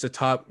do reach the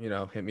top,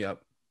 hit me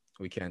up.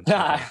 We can.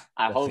 I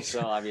hope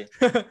so. I mean,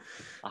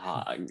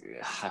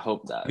 I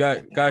hope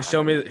that. Guys,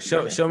 show me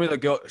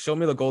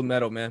the gold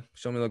medal, man.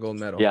 Show me the gold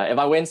medal. Yeah, if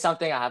I win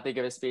something, I have to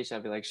give a speech.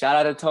 I'll be like, shout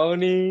out to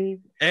Tony.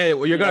 Hey,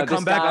 well, you're gonna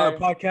come back on the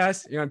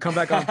podcast. You're gonna come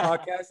back on the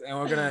podcast,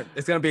 and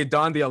it's gonna be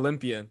Don the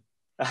Olympian,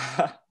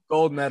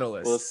 gold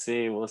medalist.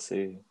 We'll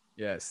see.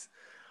 Yes.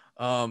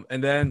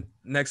 And then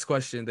next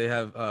question they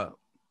have,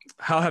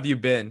 how have you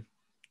been?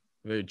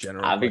 Very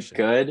general. I've been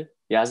good.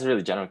 Yeah, that's a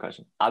really general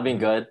question. I've been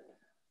good.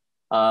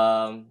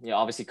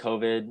 Obviously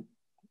COVID,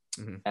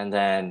 and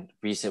then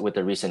with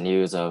the recent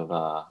news of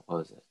what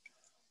was it?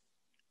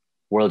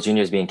 World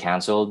Juniors being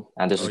canceled,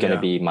 and this was going to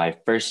be my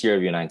first year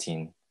of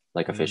U19,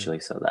 like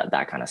officially. So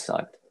that kind of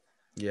sucked.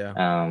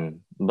 Yeah.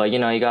 But you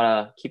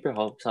gotta keep your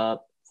hopes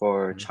up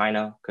for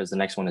China, because the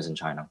next one is in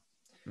China.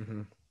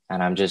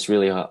 And I'm just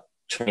really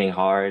training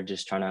hard,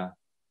 just trying to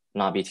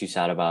not be too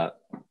sad about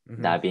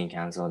that being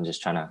canceled, and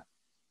just trying to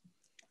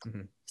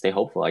stay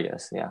hopeful, I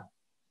guess. Yeah.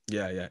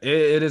 Yeah.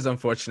 It is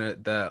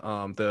unfortunate that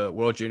the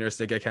World Juniors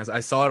did get canceled. I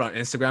saw it on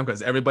Instagram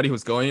because everybody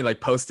who's going like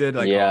posted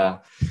like, it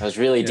was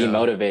really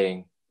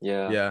demotivating.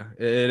 Yeah,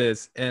 it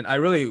is. And I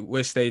really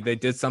wish they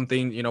did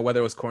something, whether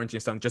it was quarantine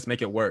or something, just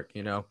make it work,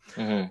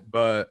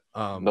 But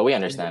we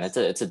understand it's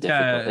a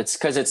difficult, it's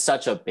because it's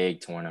such a big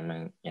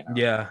tournament,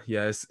 Yeah,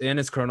 it's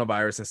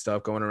coronavirus and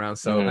stuff going around.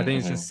 So I think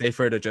it's just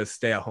safer to just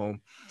stay at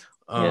home.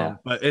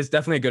 But it's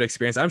definitely a good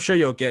experience. I'm sure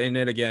you'll get in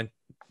it again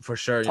for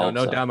sure.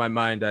 No doubt in my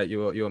mind that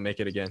you'll make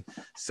it again.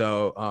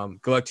 So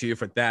good luck to you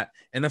for that.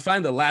 And then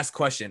finally, the last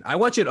question. I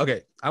want you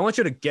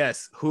to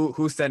guess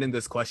who sent in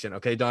this question.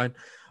 Okay, Don.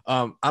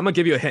 I'm gonna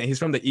give you a hint. He's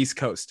from the East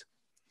Coast.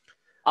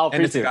 Oh,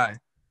 and it's a guy.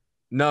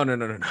 No.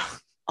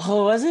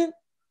 Oh, was it?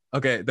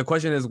 Okay. The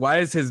question is, why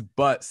is his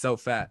butt so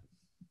fat?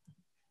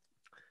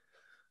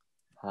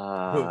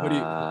 Who do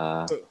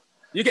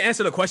you can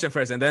answer the question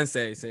first and then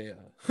say.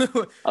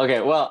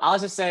 Okay. Well, I'll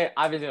just say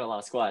I've been doing a lot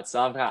of squats,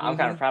 so I'm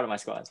kind of proud of my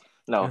squats.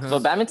 No, so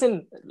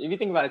badminton. If you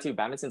think about it too,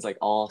 badminton's like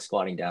all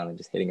squatting down and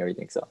just hitting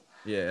everything. So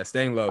yeah,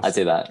 staying low. I'd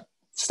say that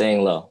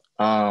staying low.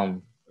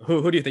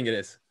 Who do you think it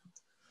is?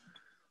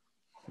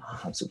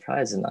 I'm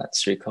surprised it's not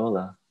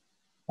Strikola.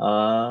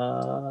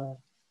 I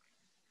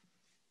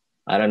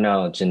don't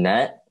know.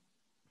 Jeanette?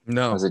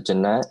 No. Was it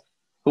Jeanette?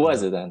 Who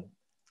was it then?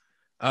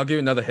 I'll give you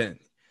another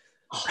hint.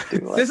 Oh,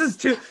 dude, this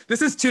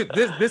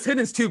hint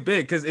is too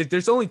big because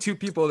there's only two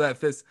people that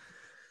fits.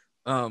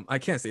 I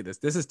can't say this.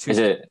 This is too. Is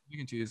it? You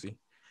can too easy.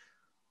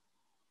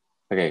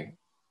 Okay.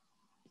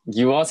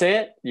 You won't say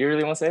it? You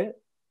really won't say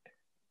it?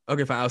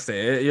 Okay, fine. I'll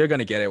say it. You're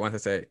gonna get it once I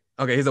say it.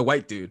 Okay, he's a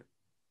white dude.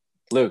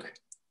 Luke.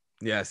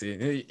 Yeah,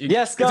 see.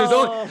 Yes,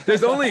 go!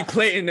 There's only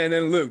Clayton and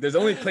then Luke. There's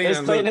only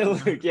Clayton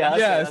and Luke.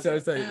 Yeah. So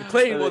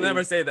Clayton will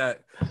never say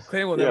that.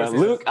 Clayton will never say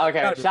Luke. That.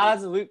 Okay, shout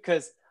out to Luke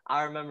because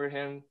I remember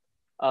him.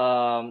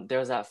 There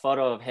was that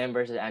photo of him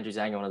versus Andrew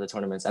Zhang in one of the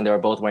tournaments, and they were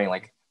both wearing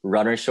like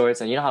runner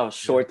shorts. And you know how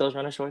short those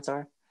runner shorts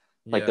are?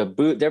 Like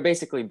they're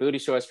basically booty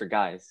shorts for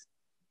guys.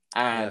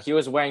 And he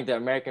was wearing the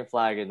American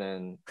flag, and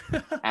then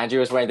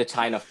Andrew was wearing the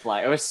China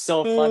flag. It was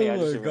so funny. Oh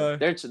my God.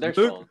 They're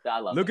chill. I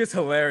love Luke is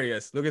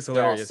hilarious.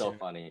 They're all so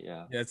funny.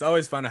 Yeah, it's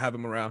always fun to have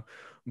him around.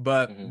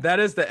 But that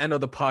is the end of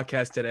the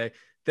podcast today.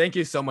 Thank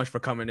you so much for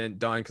coming in,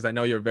 Don, because I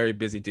know you're a very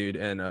busy dude,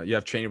 and you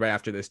have training right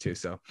after this too.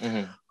 So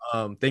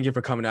thank you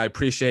for coming. I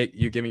appreciate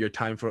you giving your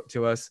time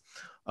to us.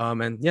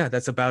 And yeah,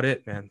 that's about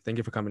it, man. Thank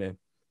you for coming in.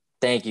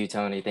 Thank you,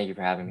 Tony. Thank you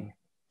for having me.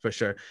 For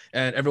sure.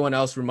 And everyone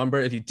else, remember,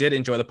 if you did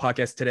enjoy the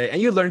podcast today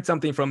and you learned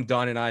something from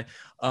Don and I,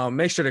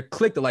 make sure to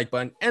click the like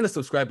button and the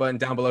subscribe button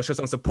down below. Show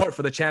some support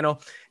for the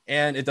channel.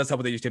 And it does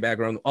help with the YouTube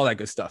background, all that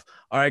good stuff.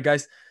 All right,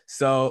 guys.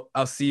 So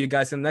I'll see you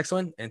guys in the next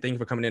one. And thank you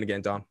for coming in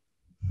again, Don.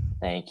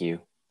 Thank you.